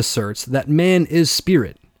fundamentally asserts that man is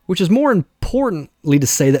spirit, which is more importantly to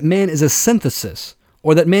say that man is a synthesis,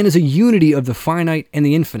 or that man is a unity of the finite and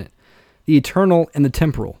the infinite, the eternal and the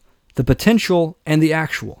temporal, the potential and the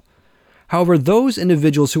actual. However, those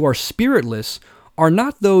individuals who are spiritless are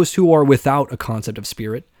not those who are without a concept of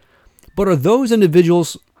spirit, but are those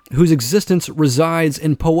individuals whose existence resides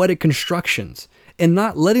in poetic constructions and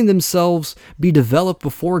not letting themselves be developed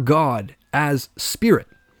before God as spirit.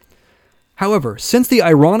 However, since the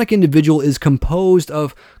ironic individual is composed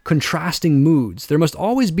of contrasting moods, there must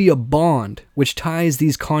always be a bond which ties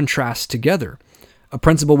these contrasts together, a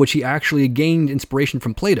principle which he actually gained inspiration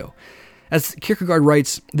from Plato. As Kierkegaard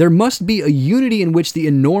writes, there must be a unity in which the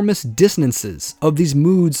enormous dissonances of these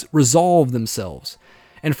moods resolve themselves,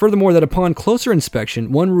 and furthermore that upon closer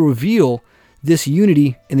inspection, one will reveal this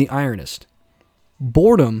unity in the ironist.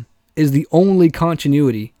 Boredom is the only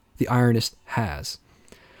continuity the ironist has.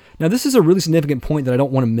 Now, this is a really significant point that I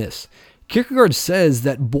don't want to miss. Kierkegaard says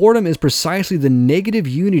that boredom is precisely the negative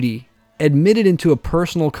unity admitted into a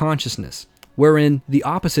personal consciousness, wherein the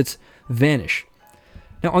opposites vanish.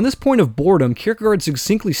 Now, on this point of boredom, Kierkegaard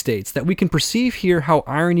succinctly states that we can perceive here how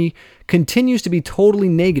irony continues to be totally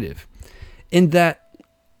negative, in that,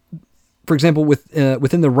 for example,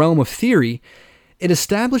 within the realm of theory, it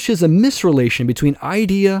establishes a misrelation between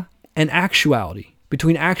idea and actuality,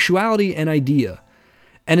 between actuality and idea,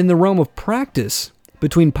 and in the realm of practice,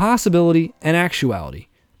 between possibility and actuality,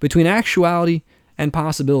 between actuality and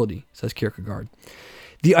possibility, says Kierkegaard.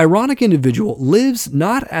 The ironic individual lives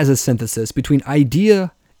not as a synthesis between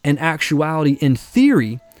idea and actuality in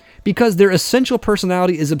theory, because their essential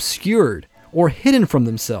personality is obscured or hidden from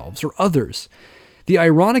themselves or others. The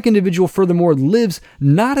ironic individual, furthermore, lives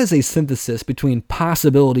not as a synthesis between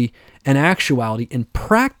possibility and actuality in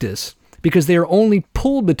practice, because they are only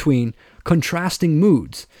pulled between contrasting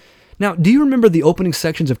moods. Now, do you remember the opening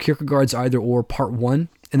sections of Kierkegaard's Either Or Part 1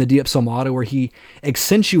 in the Die Psalmata, where he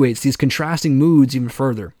accentuates these contrasting moods even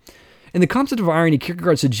further? In the concept of irony,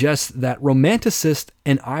 Kierkegaard suggests that romanticist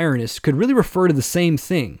and ironist could really refer to the same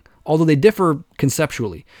thing, although they differ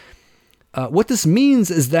conceptually. What this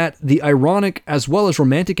means is that the ironic as well as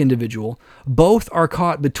romantic individual both are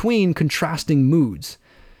caught between contrasting moods.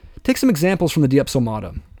 Take some examples from the Die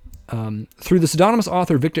Psalmata. Through the pseudonymous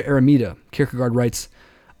author Victor Eremita, Kierkegaard writes,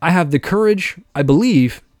 "I have the courage, I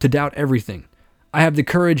believe, to doubt everything. I have the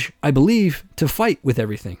courage, I believe, to fight with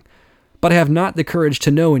everything. But I have not the courage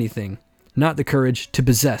to know anything, not the courage to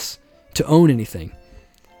possess to own anything.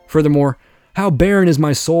 Furthermore, how barren is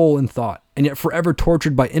my soul in thought, and yet forever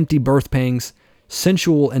tortured by empty birth pangs,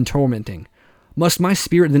 sensual and tormenting. Must my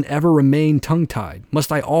spirit then ever remain tongue-tied?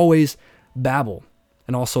 Must I always babble?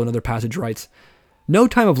 And also another passage writes, no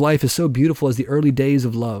time of life is so beautiful as the early days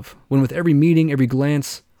of love, when with every meeting, every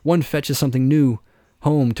glance, one fetches something new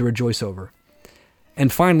home to rejoice over.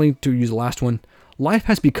 And finally, to use the last one, life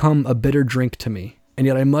has become a bitter drink to me, and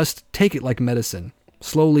yet I must take it like medicine,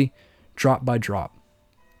 slowly, drop by drop.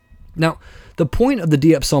 Now, the point of the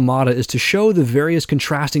Dies Psalmata is to show the various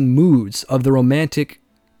contrasting moods of the romantic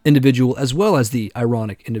individual as well as the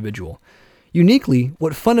ironic individual. Uniquely,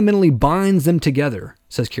 what fundamentally binds them together,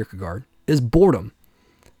 says Kierkegaard, is boredom.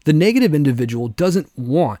 The negative individual doesn't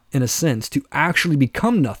want, in a sense, to actually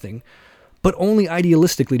become nothing, but only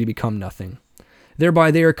idealistically to become nothing.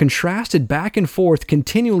 Thereby, they are contrasted back and forth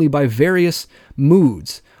continually by various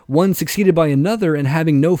moods, one succeeded by another and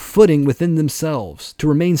having no footing within themselves, to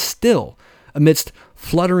remain still amidst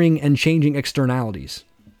fluttering and changing externalities.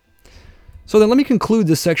 So then let me conclude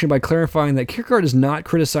this section by clarifying that Kierkegaard is not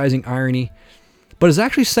criticizing irony, but is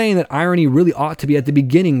actually saying that irony really ought to be at the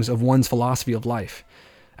beginnings of one's philosophy of life.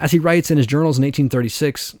 As he writes in his journals in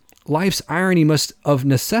 1836, life's irony must of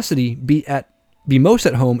necessity be most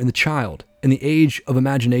at home in the child, in the age of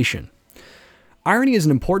imagination. Irony is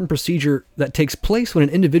an important procedure that takes place when an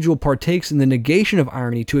individual partakes in the negation of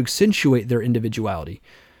irony to accentuate their individuality.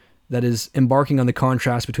 That is, embarking on the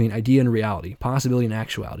contrast between idea and reality, possibility and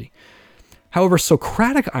actuality. However,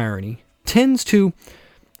 Socratic irony tends to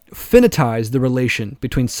finitize the relation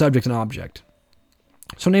between subject and object.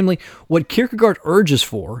 So namely, what Kierkegaard urges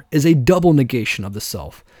for is a double negation of the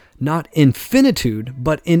self, not in finitude,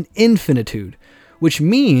 but in infinitude, which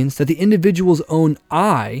means that the individual's own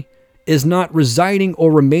I is not residing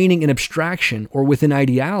or remaining in abstraction or within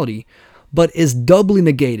ideality, but is doubly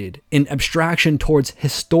negated in abstraction towards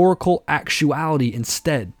historical actuality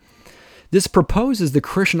instead. This proposes the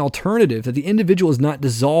Christian alternative that the individual is not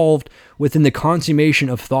dissolved within the consummation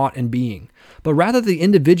of thought and being, but rather the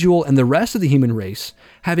individual and the rest of the human race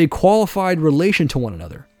have a qualified relation to one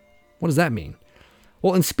another. What does that mean?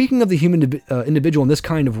 Well, in speaking of the human individual in this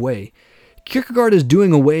kind of way, Kierkegaard is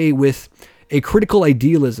doing away with a critical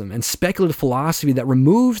idealism and speculative philosophy that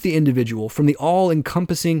removes the individual from the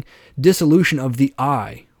all-encompassing dissolution of the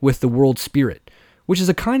I with the world spirit, which is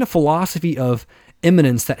a kind of philosophy of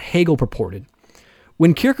immanence that Hegel purported.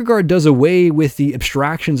 When Kierkegaard does away with the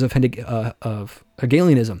abstractions of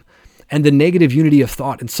Hegelianism and the negative unity of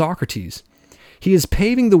thought in Socrates, he is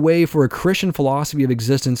paving the way for a Christian philosophy of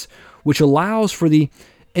existence which allows for the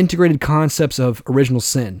integrated concepts of original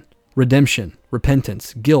sin, redemption,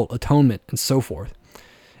 repentance, guilt, atonement, and so forth.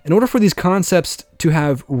 In order for these concepts to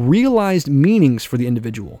have realized meanings for the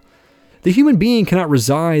individual, the human being cannot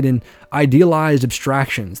reside in idealized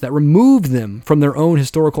abstractions that remove them from their own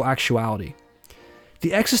historical actuality.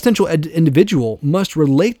 The existential individual must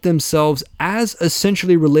relate themselves as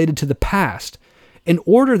essentially related to the past in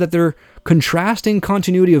order that their contrasting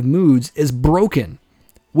continuity of moods is broken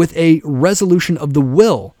with a resolution of the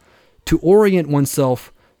will to orient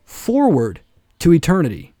oneself forward to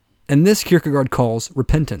eternity. And this Kierkegaard calls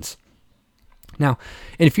repentance. Now,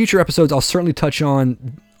 in future episodes, I'll certainly touch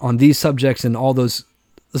on these subjects and all those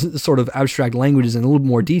sort of abstract languages in a little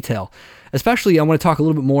more detail. Especially, I want to talk a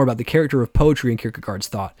little bit more about the character of poetry in Kierkegaard's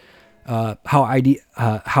thought, how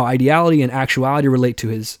ideality and actuality relate to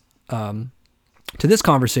his to this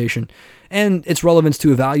conversation, and its relevance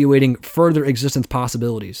to evaluating further existence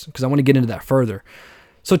possibilities, because I want to get into that further.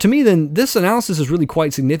 So to me, then, this analysis is really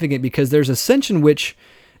quite significant because there's a sense in which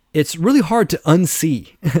it's really hard to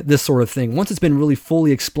unsee this sort of thing once it's been really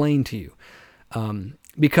fully explained to you.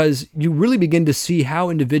 Because you really begin to see how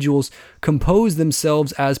individuals compose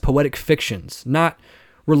themselves as poetic fictions, not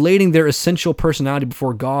relating their essential personality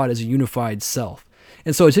before God as a unified self.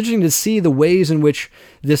 And so it's interesting to see the ways in which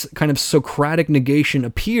this kind of Socratic negation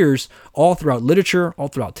appears all throughout literature, all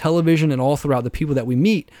throughout television, and all throughout the people that we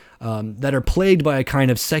meet that are plagued by a kind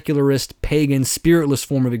of secularist, pagan, spiritless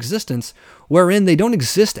form of existence, wherein they don't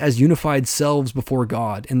exist as unified selves before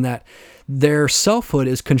God, in that their selfhood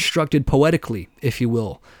is constructed poetically, if you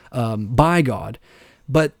will, by God,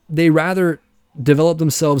 but they rather develop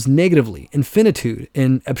themselves negatively, in finitude,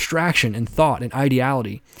 in abstraction, in thought, in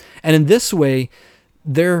ideality. And in this way,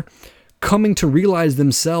 their coming to realize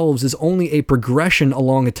themselves is only a progression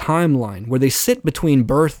along a timeline where they sit between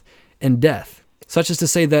birth and death, such as to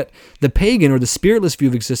say that the pagan or the spiritless view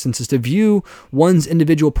of existence is to view one's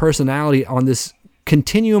individual personality on this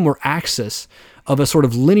continuum or axis of a sort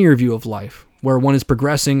of linear view of life, where one is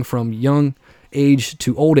progressing from young age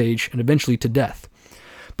to old age and eventually to death.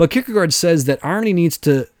 But Kierkegaard says that irony needs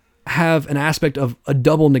to have an aspect of a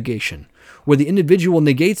double negation, where the individual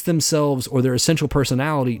negates themselves or their essential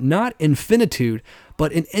personality, not in finitude,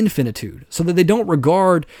 but in infinitude, so that they don't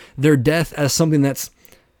regard their death as something that's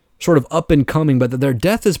sort of up and coming, but that their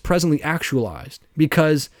death is presently actualized.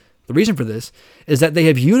 Because the reason for this is that they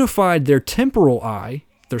have unified their temporal I,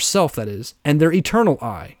 their self that is, and their eternal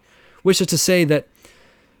I, which is to say that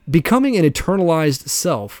becoming an eternalized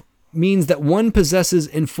self means that one possesses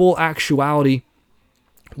in full actuality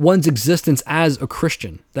one's existence as a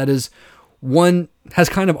Christian. That is, one has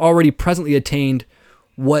kind of already presently attained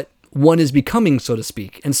what one is becoming, so to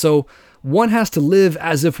speak. And so one has to live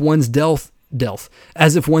as if one's death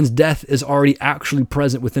is already actually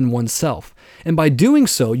present within oneself. And by doing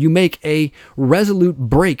so, you make a resolute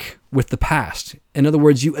break with the past. In other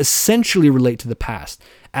words, you essentially relate to the past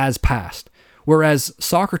as past. Whereas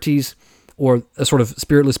Socrates, or a sort of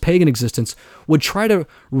spiritless pagan existence, would try to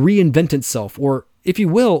reinvent itself, or, if you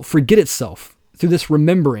will, forget itself through this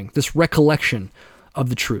remembering, this recollection of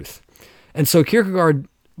the truth. And so Kierkegaard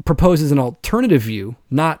proposes an alternative view,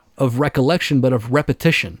 not of recollection, but of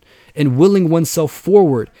repetition, and willing oneself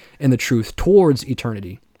forward in the truth towards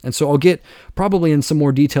eternity. And so I'll get probably in some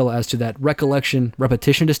more detail as to that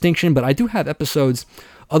recollection-repetition distinction, but I do have episodes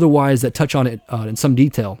otherwise that touch on it in some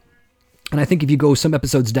detail. And I think if you go some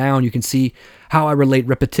episodes down, you can see how I relate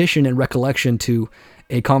repetition and recollection to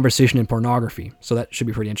a conversation in pornography. So that should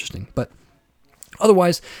be pretty interesting. But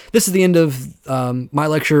otherwise, this is the end of my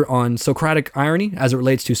lecture on Socratic irony as it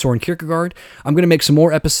relates to Soren Kierkegaard. I'm going to make some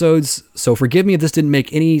more episodes, so forgive me if this didn't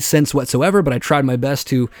make any sense whatsoever, but I tried my best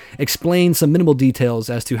to explain some minimal details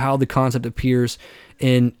as to how the concept appears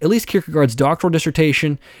in at least Kierkegaard's doctoral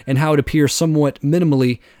dissertation, and how it appears somewhat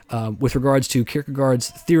minimally with regards to Kierkegaard's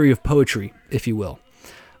theory of poetry, if you will.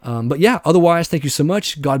 But yeah, otherwise, thank you so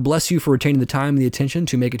much. God bless you for retaining the time and the attention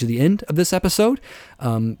to make it to the end of this episode.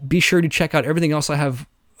 Be sure to check out everything else I have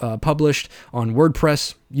published on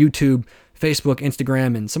WordPress, YouTube, Facebook,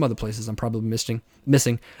 Instagram, and some other places I'm probably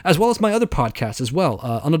missing, as well as my other podcasts as well,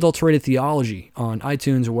 Unadulterated Theology on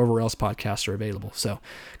iTunes or wherever else podcasts are available. So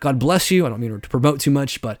God bless you. I don't mean to promote too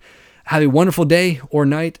much, but have a wonderful day or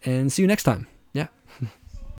night, and see you next time.